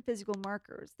certain physical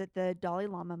markers that the Dalai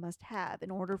Lama must have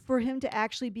in order for him to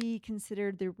actually be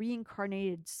considered the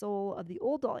reincarnated soul of the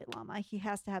old Dalai Lama. He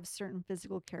has to have certain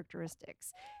physical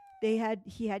characteristics. He had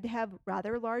to have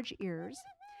rather large ears.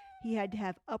 He had to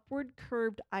have upward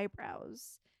curved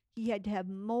eyebrows. He had to have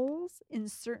moles in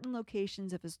certain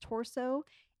locations of his torso.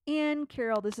 And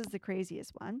Carol, this is the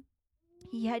craziest one.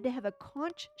 He had to have a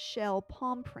conch shell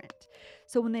palm print.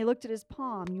 So when they looked at his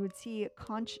palm, you would see a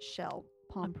conch shell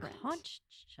palm print.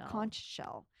 Conch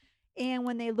shell. And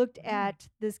when they looked at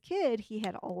this kid, he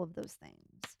had all of those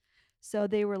things. So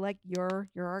they were like, you're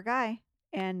our guy.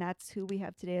 And that's who we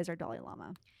have today as our Dalai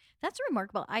Lama. That's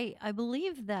remarkable. I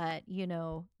believe that,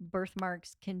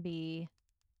 birthmarks can be,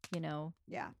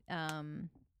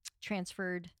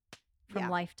 transferred from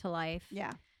life to life.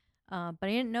 Yeah. But I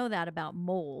didn't know that about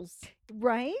moles.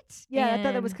 Right? Yeah, I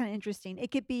thought that was kind of interesting.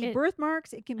 It could be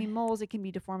birthmarks, it can be moles, it can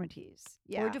be deformities.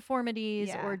 Yeah. Or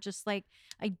deformities, or just like,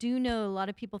 I do know a lot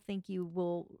of people think you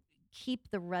will keep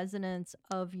the resonance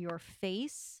of your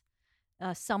face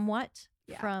somewhat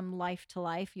from life to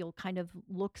life. You'll kind of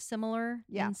look similar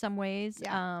in some ways,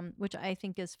 which I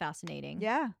think is fascinating.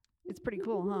 Yeah. It's pretty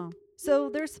cool, huh?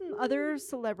 So there's some other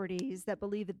celebrities that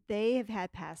believe that they have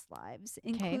had past lives,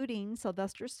 including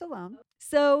Sylvester Stallone.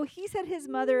 So he said his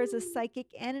mother is a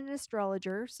psychic and an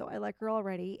astrologer, so I like her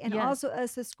already, and also a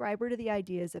subscriber to the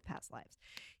ideas of past lives.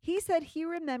 He said he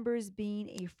remembers being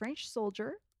a French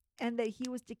soldier and that he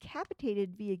was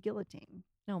decapitated via guillotine.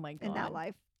 Oh my God. In that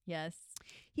life. Yes.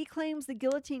 He claims the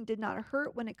guillotine did not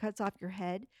hurt when it cuts off your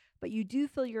head, but you do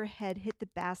feel your head hit the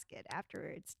basket after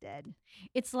it's dead.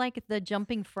 It's like the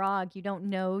jumping frog. You don't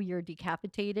know you're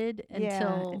decapitated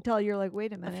until you're like,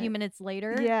 wait a minute. A few minutes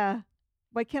later. Yeah.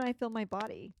 Why can't I feel my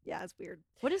body? Yeah, it's weird.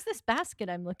 What is this basket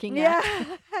I'm looking at?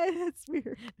 Yeah, it's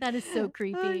weird. That is so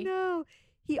creepy. I know.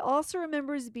 He also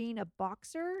remembers being a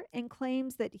boxer and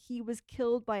claims that he was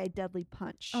killed by a deadly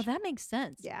punch. Oh, that makes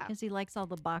sense. Yeah. Because he likes all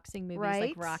the boxing movies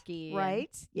like Rocky. Right.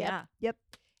 Yep.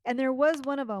 And there was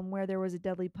one of them where there was a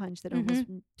deadly punch that almost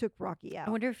took Rocky out.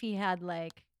 I wonder if he had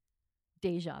like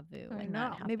deja vu. I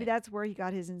know. Maybe that's where he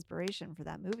got his inspiration for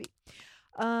that movie.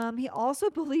 He also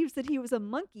believes that he was a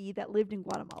monkey that lived in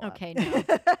Guatemala. Okay, no.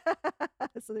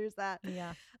 So there's that.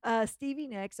 Yeah. Stevie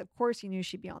Nicks, of course you knew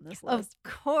she'd be on this list.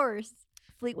 Of course.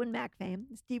 Fleetwood Mac fame.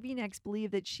 Stevie Nicks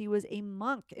believed that she was a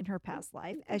monk in her past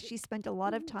life as she spent a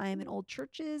lot of time in old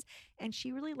churches and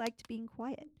she really liked being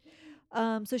quiet.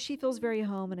 So she feels very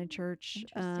home in a church.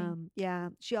 Interesting. Yeah.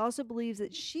 She also believes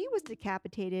that she was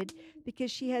decapitated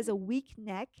because she has a weak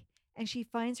neck and she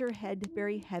finds her head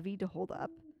very heavy to hold up.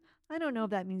 I don't know if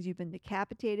that means you've been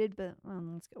decapitated, but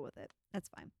let's go with it. That's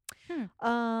fine.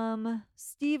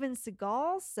 Steven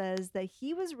Seagal says that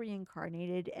he was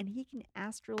reincarnated and he can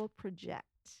astral project,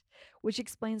 which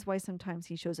explains why sometimes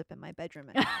he shows up in my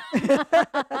bedroom at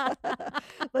night.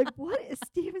 Like, what is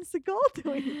Steven Seagal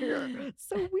doing here? It's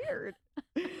so weird.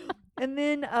 And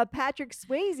then Patrick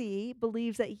Swayze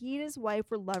believes that he and his wife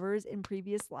were lovers in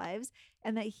previous lives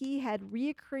and that he had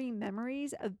reoccurring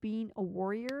memories of being a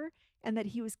warrior and that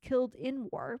he was killed in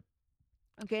war.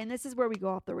 Okay, and this is where we go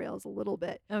off the rails a little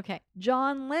bit. Okay.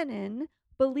 John Lennon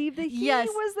believed that he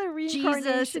was the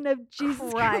reincarnation of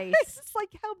Jesus Christ. It's like,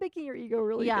 how big can your ego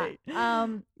really be?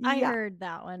 I heard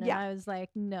that one, and I was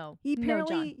like, no. He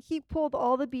apparently he pulled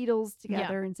all the Beatles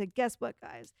together and said, guess what,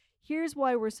 guys? Here's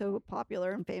why we're so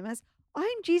popular and famous.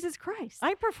 I'm Jesus Christ.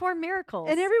 I perform miracles.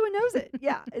 And everyone knows it.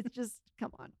 Yeah, it's just,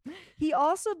 come on. He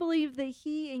also believed that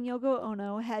he and Yoko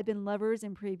Ono had been lovers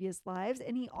in previous lives.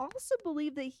 And he also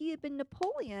believed that he had been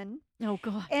Napoleon. Oh,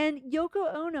 God. And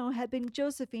Yoko Ono had been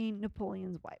Josephine,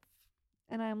 Napoleon's wife.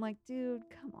 And I'm like, dude,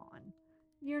 come on.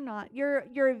 You're not.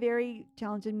 You're a very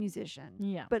talented musician.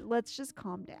 Yeah. But let's just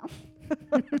calm down.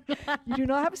 You do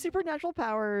not have supernatural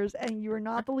powers and you are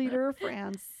not the leader of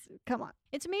France. Come on.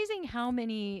 It's amazing how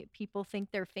many people think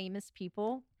they're famous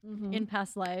people in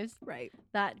past lives. Right.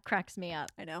 That cracks me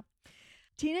up. I know.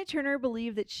 Tina Turner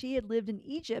believed that she had lived in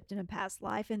Egypt in a past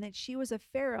life and that she was a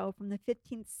pharaoh from the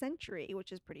 15th century,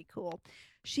 which is pretty cool.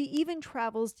 She even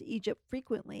travels to Egypt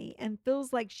frequently and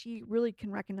feels like she really can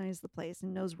recognize the place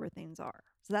and knows where things are.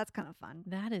 So that's kind of fun.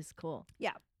 That is cool.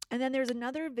 Yeah. And then there's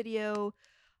another video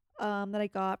that I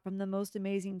got from the Most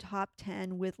Amazing Top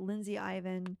 10 with Lindsay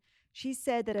Ivan. She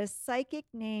said that a psychic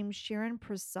named Sharon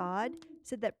Prasad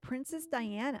said that Princess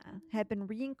Diana had been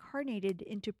reincarnated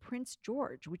into Prince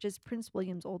George, which is Prince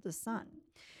William's oldest son.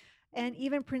 And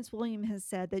even Prince William has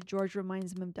said that George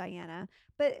reminds him of Diana.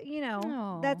 But, you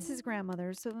know, that's his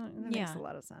grandmother, so that makes a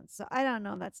lot of sense. So I don't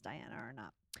know if that's Diana or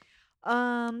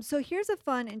not. So here's a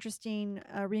fun, interesting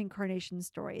reincarnation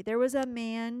story. There was a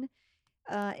man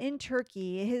in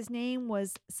Turkey. His name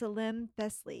was Selim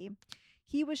Fesli.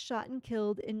 He was shot and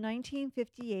killed in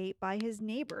 1958 by his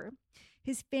neighbor.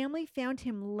 His family found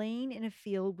him laying in a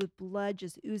field with blood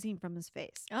just oozing from his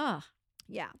face.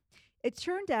 Yeah. It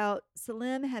turned out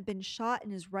Selim had been shot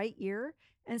in his right ear,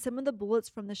 and some of the bullets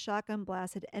from the shotgun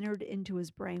blast had entered into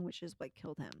his brain, which is what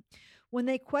killed him. When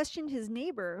they questioned his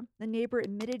neighbor, the neighbor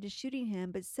admitted to shooting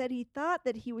him, but said he thought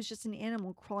that he was just an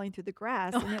animal crawling through the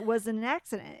grass, and it was an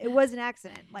accident. It was an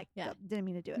accident. Like, didn't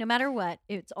mean to do it. No matter what,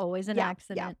 it's always an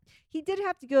accident. Yeah. He did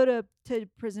have to go to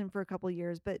prison for a couple of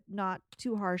years, but not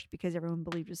too harsh because everyone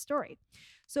believed his story.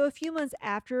 So a few months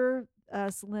after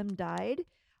Selim died,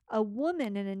 a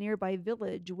woman in a nearby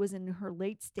village was in her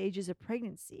late stages of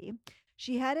pregnancy.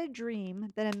 She had a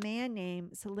dream that a man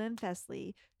named Selim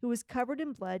Fesli, who was covered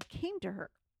in blood, came to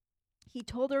her. He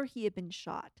told her he had been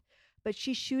shot, but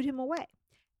she shooed him away.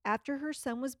 After her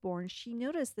son was born, she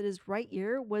noticed that his right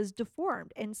ear was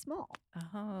deformed and small.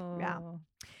 Oh. Yeah.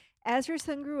 As her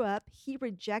son grew up, he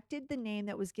rejected the name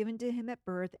that was given to him at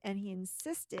birth, and he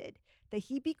insisted that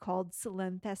he be called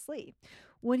Selim Fesli.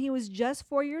 When he was just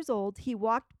 4 years old, he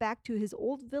walked back to his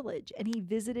old village and he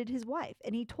visited his wife,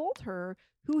 and he told her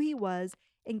who he was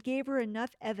and gave her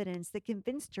enough evidence that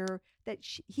convinced her that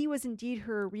he was indeed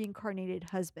her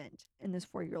reincarnated husband and this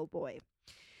 4-year-old boy.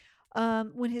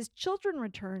 When his children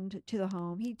returned to the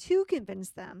home, he too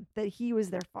convinced them that he was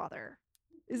their father.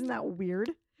 Isn't that weird?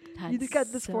 You just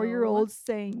got this 4-year-old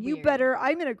saying, you better,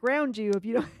 I'm going to ground you if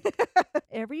you don't.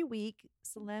 Every week,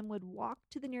 Selim would walk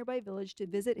to the nearby village to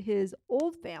visit his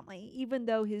old family, even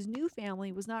though his new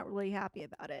family was not really happy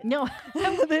about it. No.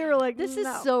 They were like, this is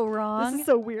so wrong. This is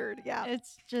so weird. Yeah.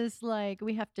 It's just like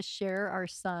we have to share our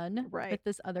son with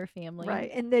this other family.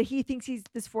 Right. And that he thinks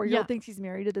this 4-year-old thinks he's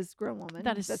married to this grown woman.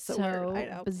 That's so weird. I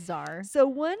know. Bizarre. So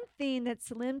one thing that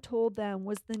Selim told them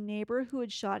was the neighbor who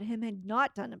had shot him had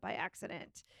not done it by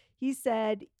accident. He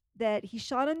said that he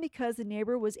shot him because the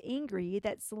neighbor was angry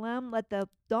that Selim let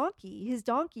his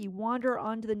donkey wander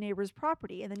onto the neighbor's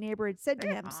property. And the neighbor had said to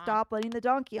him, stop letting the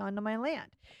donkey onto my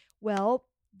land. Well,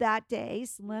 that day,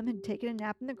 Selim had taken a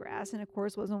nap in the grass and, of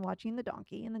course, wasn't watching the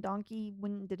donkey. And the donkey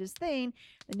went and did his thing.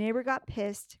 The neighbor got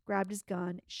pissed, grabbed his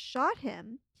gun, shot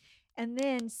him, and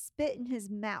then spit in his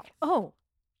mouth. Oh.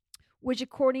 Which,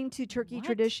 according to Turkey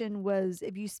tradition, was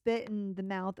if you spit in the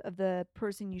mouth of the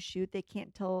person you shoot, they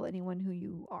can't tell anyone who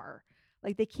you are.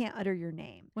 Like they can't utter your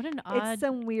name. What an odd It's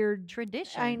some weird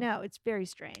tradition. I know, it's very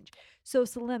strange. So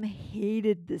Salim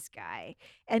hated this guy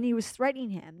and he was threatening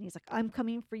him. And he's like, I'm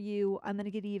coming for you. I'm going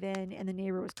to get even. And the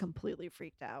neighbor was completely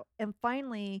freaked out. And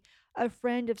finally, a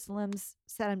friend of Salim's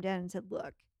sat him down and said,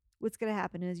 look, what's going to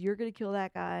happen is you're going to kill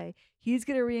that guy. He's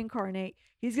going to reincarnate.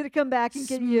 He's going to come back and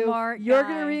get you. You're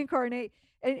going to reincarnate.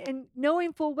 And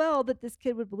knowing full well that this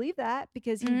kid would believe that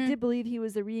because he did believe he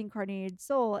was a reincarnated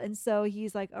soul. And so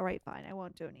he's like, all right, fine, I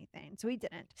won't do anything. So he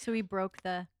didn't. So he broke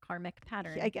the karmic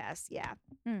pattern. I guess, yeah.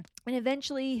 And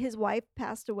eventually his wife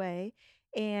passed away.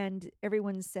 And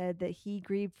everyone said that he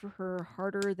grieved for her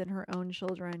harder than her own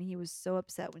children. He was so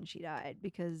upset when she died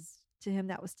because to him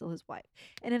that was still his wife.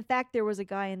 And in fact, there was a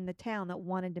guy in the town that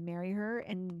wanted to marry her,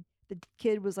 and the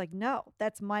kid was like, no,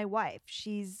 that's my wife.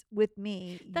 She's with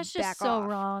me. That's just so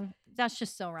wrong. That's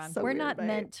just so wrong. We're not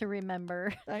meant to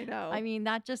remember. I know. I mean,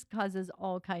 that just causes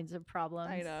all kinds of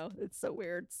problems. I know. It's so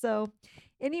weird. So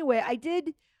anyway, I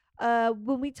did,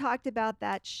 when we talked about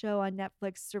that show on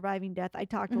Netflix, Surviving Death, I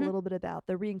talked a little bit about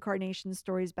the reincarnation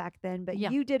stories back then, but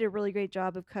you did a really great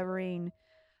job of covering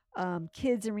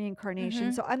kids and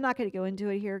reincarnation. So I'm not going to go into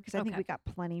it here because I think we got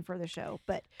plenty for the show.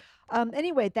 But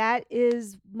anyway, that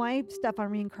is my stuff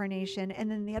on reincarnation. And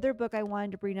then the other book I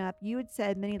wanted to bring up, you had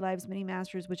said Many Lives, Many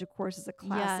Masters, which of course is a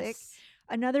classic. Yes.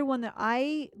 Another one that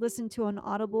I listened to on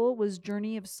Audible was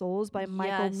Journey of Souls by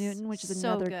Michael Newton, which is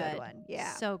another good one.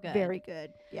 Yeah. So good. Very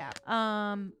good. Yeah.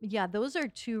 Yeah, those are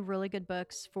two really good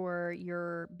books for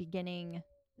your beginning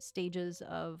stages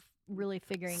of really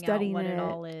figuring out what it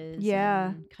all is. Yeah.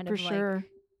 And kind of like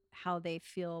how they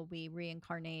feel we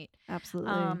reincarnate.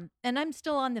 Absolutely. And I'm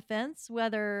still on the fence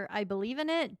whether I believe in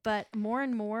it, but more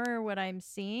and more what I'm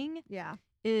seeing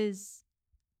is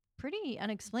pretty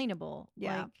unexplainable.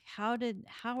 Yeah. Like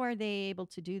how are they able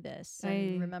to do this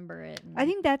and remember it? I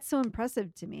think that's so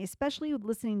impressive to me, especially with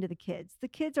listening to the kids. The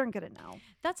kids aren't going to know.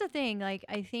 That's the thing. Like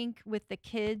I think with the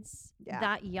kids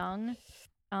that young,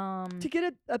 to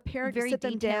get a parent to sit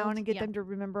them down and get them to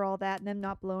remember all that and them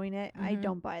not blowing it, I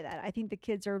don't buy that. I think the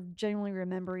kids are genuinely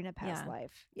remembering a past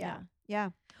life. Yeah.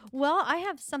 Well, I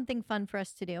have something fun for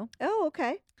us to do. Oh,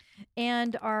 okay.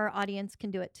 And our audience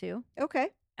can do it too. Okay.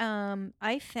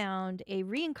 I found a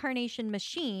reincarnation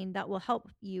machine that will help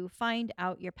you find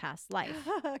out your past life.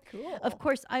 Cool. Of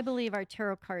course, I believe our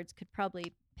tarot cards could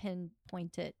probably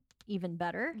pinpoint it even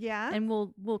better. Yeah. And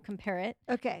we'll compare it.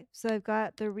 Okay. So I've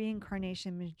got the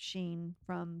reincarnation machine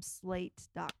from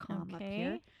slate.com up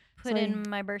here. Put in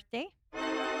my birthday.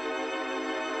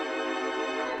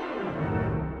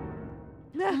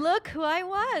 Look who I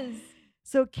was.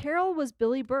 So Carol was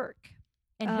Billie Burke.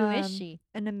 And who is she?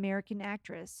 An American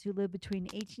actress who lived between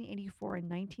 1884 and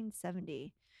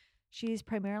 1970. She is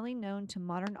primarily known to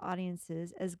modern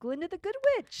audiences as Glinda the Good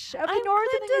Witch of the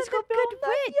Northern Musical Good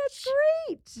Witch. That's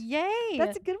great. Yay.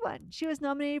 That's a good one. She was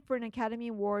nominated for an Academy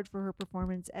Award for her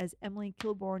performance as Emily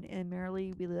Kilbourne in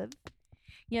Merrily We Live.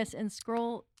 Yes, and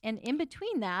in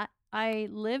between that, I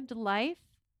lived life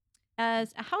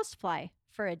as a housefly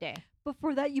for a day.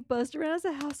 Before that, you buzzed around as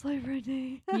a housefly for a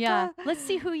day. Yeah. Let's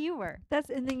see who you were.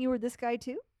 And then you were this guy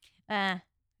too?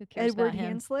 Who cares Edward about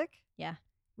him? Hanslick? Yeah.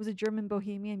 Was a German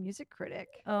bohemian music critic.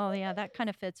 Oh, yeah. That kind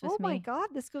of fits with me. Oh, my God.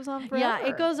 This goes on forever. Yeah,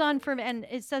 it goes on and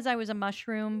it says I was a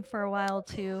mushroom for a while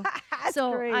too.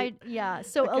 So great.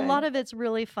 So a lot of it's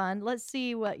really fun. Let's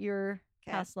see what your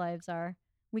past lives are.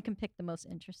 We can pick the most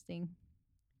interesting.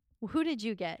 Well, who did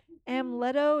you get?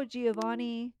 Amleto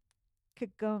Giovanni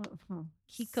Kikogani.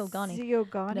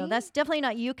 No, that's definitely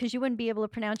not you because you wouldn't be able to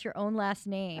pronounce your own last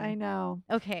name. I know.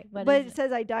 Okay. But it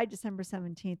says I died December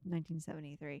 17th,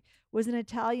 1973. Was an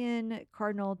Italian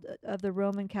cardinal of the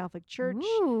Roman Catholic Church.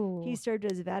 Ooh. He served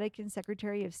as Vatican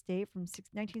Secretary of State from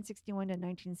 1961 to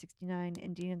 1969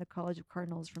 and Dean of the College of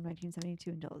Cardinals from 1972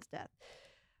 until his death.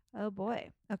 Oh, boy.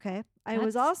 Okay. I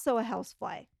was also a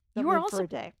housefly. You were also for a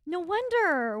day. No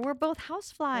wonder. We're both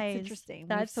houseflies. That's interesting.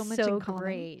 That's so much so in common.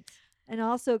 Great. And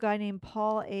also a guy named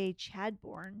Paul A.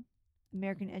 Chadbourne,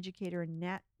 American educator and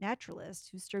naturalist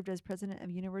who served as president of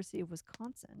University of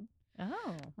Wisconsin.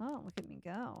 Oh, look at me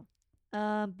go.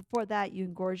 Before that, you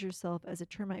engorged yourself as a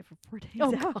termite for 4 days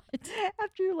God.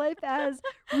 after your life as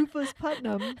Rufus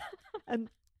Putnam, a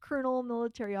colonel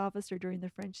military officer during the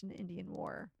French and Indian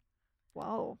War.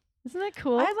 Wow. Isn't that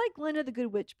cool? I like Glinda the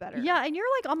Good Witch better. Yeah, and you're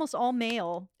like almost all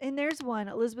male. And there's one,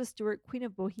 Elizabeth Stewart, Queen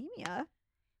of Bohemia.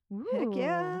 Ooh. Heck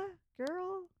yeah,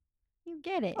 girl. You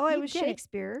get it. Oh, I was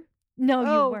Shakespeare. No,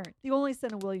 you weren't. The only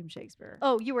son of William Shakespeare.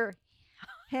 Oh, you were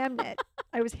Hamnet.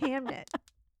 I was Hamnet.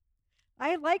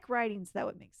 I like writing, so that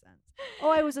would make sense. Oh,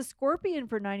 I was a scorpion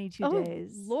for 92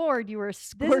 days. Lord, you were a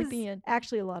scorpion. This is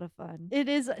actually a lot of fun. It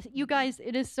is, you guys,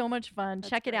 it is so much fun.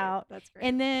 Check it out. That's great.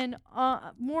 And then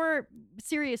more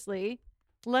seriously,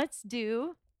 let's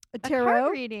do a tarot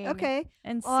card reading. Okay.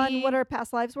 And on what our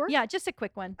past lives were? Yeah, just a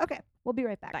quick one. Okay. We'll be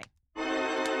right back. Bye.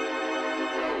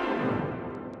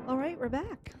 All right, we're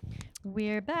back.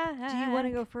 We're back. Do you want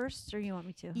to go first or you want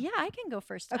me to? Yeah, I can go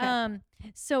first. Okay.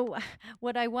 So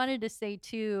what I wanted to say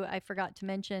too, I forgot to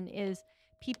mention, is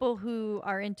people who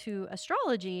are into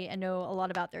astrology and know a lot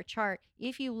about their chart,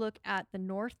 if you look at the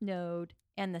North Node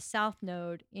and the South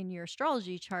Node in your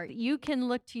astrology chart, you can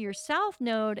look to your South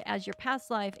Node as your past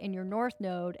life and your North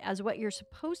Node as what you're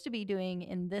supposed to be doing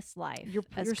in this life.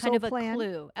 As kind of a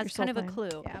clue. As kind of a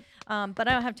clue. Yeah. But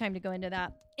I don't have time to go into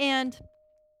that. And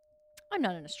I'm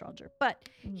not an astrologer, but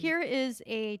here is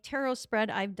a tarot spread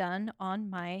I've done on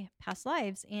my past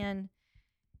lives. And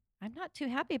I'm not too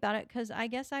happy about it because I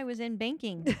guess I was in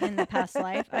banking in the past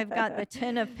life. I've got the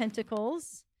 10 of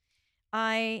Pentacles.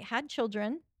 I had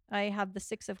children. I have the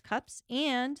 6 of Cups.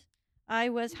 And I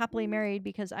was happily married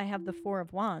because I have the 4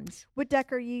 of Wands. What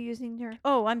deck are you using here?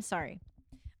 Oh, I'm sorry.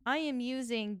 I am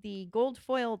using the Gold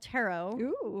Foil Tarot.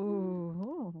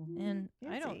 Ooh. And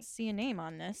fancy. I don't see a name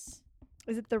on this.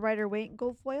 Is it the Rider-Waite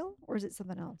gold foil or is it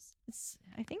something else?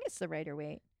 I think it's the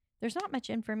Rider-Waite. There's not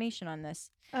much information on this.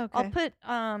 Okay. I'll put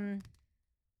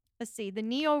let's see, the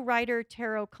Neo Rider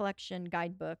Tarot Collection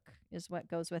Guidebook is what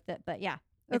goes with it. But yeah,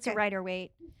 it's a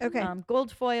Rider-Waite. Okay.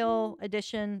 Gold foil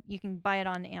edition. You can buy it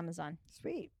on Amazon.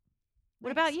 Sweet.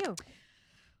 What about you?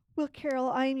 Well, Carol,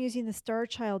 I am using the Star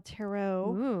Child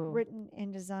Tarot, Ooh. written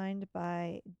and designed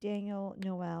by Daniel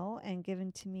Noel and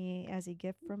given to me as a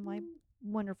gift from my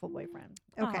wonderful boyfriend.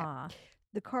 Okay. Aww.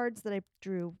 The cards that I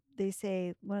drew, they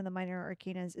say one of the minor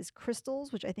arcanas is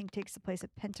crystals, which I think takes the place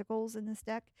of pentacles in this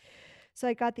deck. So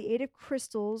I got the 8 of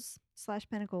crystals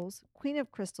 / pentacles, Queen of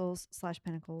crystals /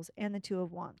 pentacles, and the 2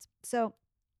 of wands. So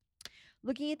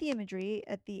looking at the imagery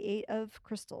at the 8 of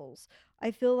crystals,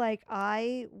 I feel like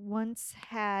I once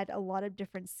had a lot of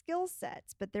different skill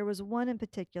sets, but there was one in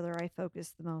particular I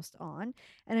focused the most on.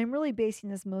 And I'm really basing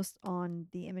this most on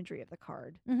the imagery of the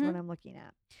card, what I'm looking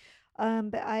at.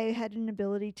 But I had an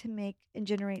ability to make and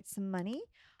generate some money.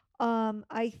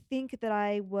 I think that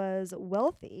I was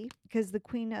wealthy because the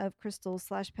Queen of crystals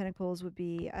 / pentacles would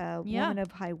be a woman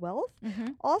of high wealth.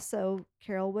 Also,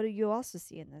 Carol, what do you also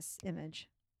see in this image?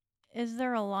 Is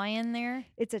there a lion there?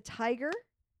 It's a tiger,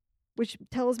 which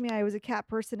tells me I was a cat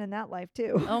person in that life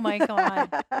too. Oh my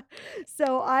God.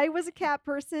 So I was a cat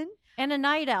person. And a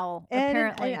night owl,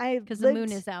 apparently, because the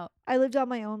moon is out. I lived on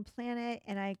my own planet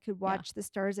and I could watch the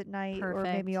stars at night or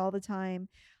maybe all the time.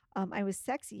 I was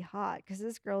sexy hot because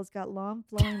this girl's got long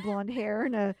flowing blonde hair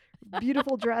and a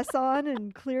beautiful dress on.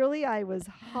 And clearly I was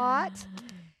hot.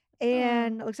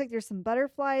 And it looks like there's some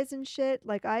butterflies and shit.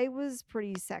 Like I was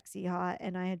pretty sexy hot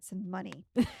and I had some money.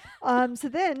 So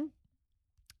then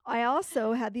I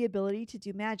also had the ability to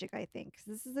do magic, I think.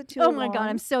 This is a 2 Oh my God,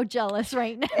 I'm so jealous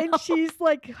right now. And she's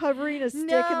like hovering a stick in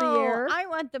the air. I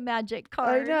want the magic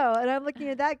card. I know. And I'm looking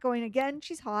at that going, again,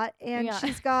 she's hot. And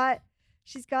she's got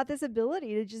this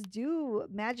ability to just do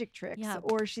magic tricks.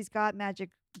 Or she's got magic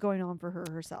going on for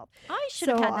herself. I should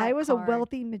have had that I was card. a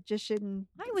wealthy magician.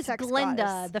 I was sex Glinda,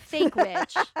 goddess. the fake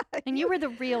witch. And you were the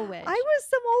real witch. I was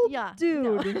some old dude.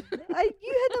 No. You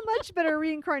had the much better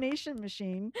reincarnation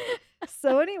machine.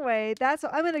 So anyway, that's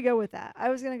what I'm going to go with that. I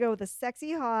was going to go with a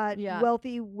sexy, hot,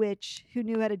 wealthy witch who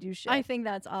knew how to do shit. I think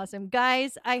that's awesome.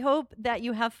 Guys, I hope that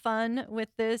you have fun with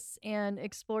this and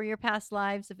explore your past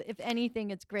lives. If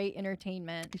anything, it's great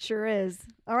entertainment. It sure is.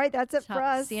 All right, that's it for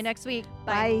us. See you next week.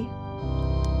 Bye.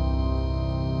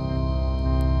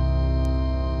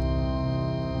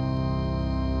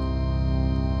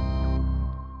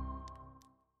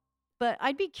 But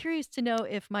I'd be curious to know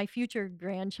if my future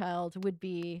grandchild would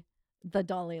be the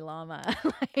Dalai Lama.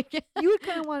 You would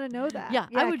kind of want to know that. Yeah,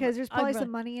 I would, because there's probably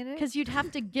some money in it. Because you'd have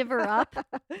to give her up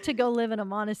to go live in a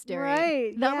monastery.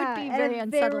 Right. That would be very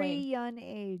unsettling. At a very young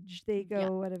age. They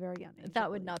go at a very young age.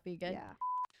 That would not be good. Yeah.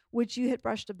 Which you had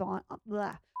brushed upon.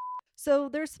 So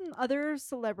there's some other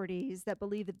celebrities that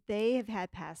believe that they have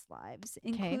had past lives,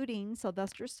 including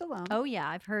Sylvester Stallone. Oh, yeah.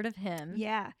 I've heard of him.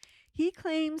 Yeah. He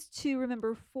claims to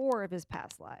remember 4 of his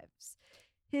past lives.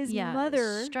 His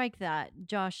mother... Strike that,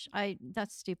 Josh.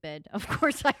 That's stupid. Of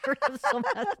course I heard of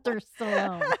Sylvester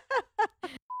Stallone.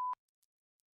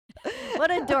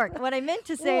 What a dork. What I meant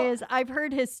to say is I've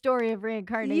heard his story of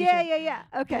reincarnation. Yeah.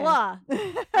 Okay. Blah.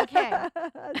 Okay.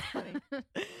 That's funny.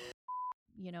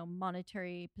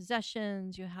 Monetary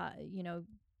possessions,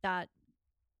 that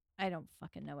I don't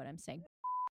fucking know what I'm saying.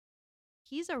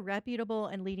 He's a reputable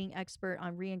and leading expert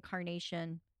on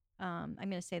reincarnation. I'm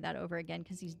going to say that over again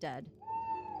because he's dead.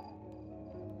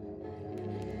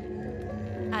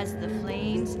 As the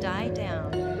flames die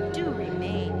down, do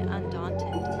remain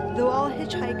undaunted. Though all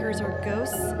hitchhikers are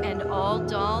ghosts, and all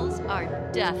dolls are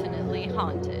definitely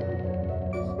haunted.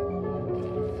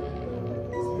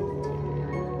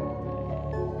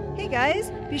 Hey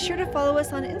guys, be sure to follow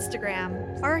us on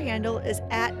Instagram. Our handle is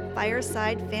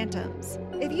 @FiresidePhantoms.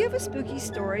 If you have a spooky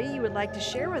story you would like to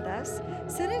share with us,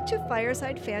 send it to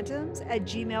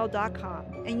firesidephantoms@gmail.com,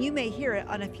 and you may hear it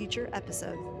on a future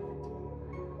episode.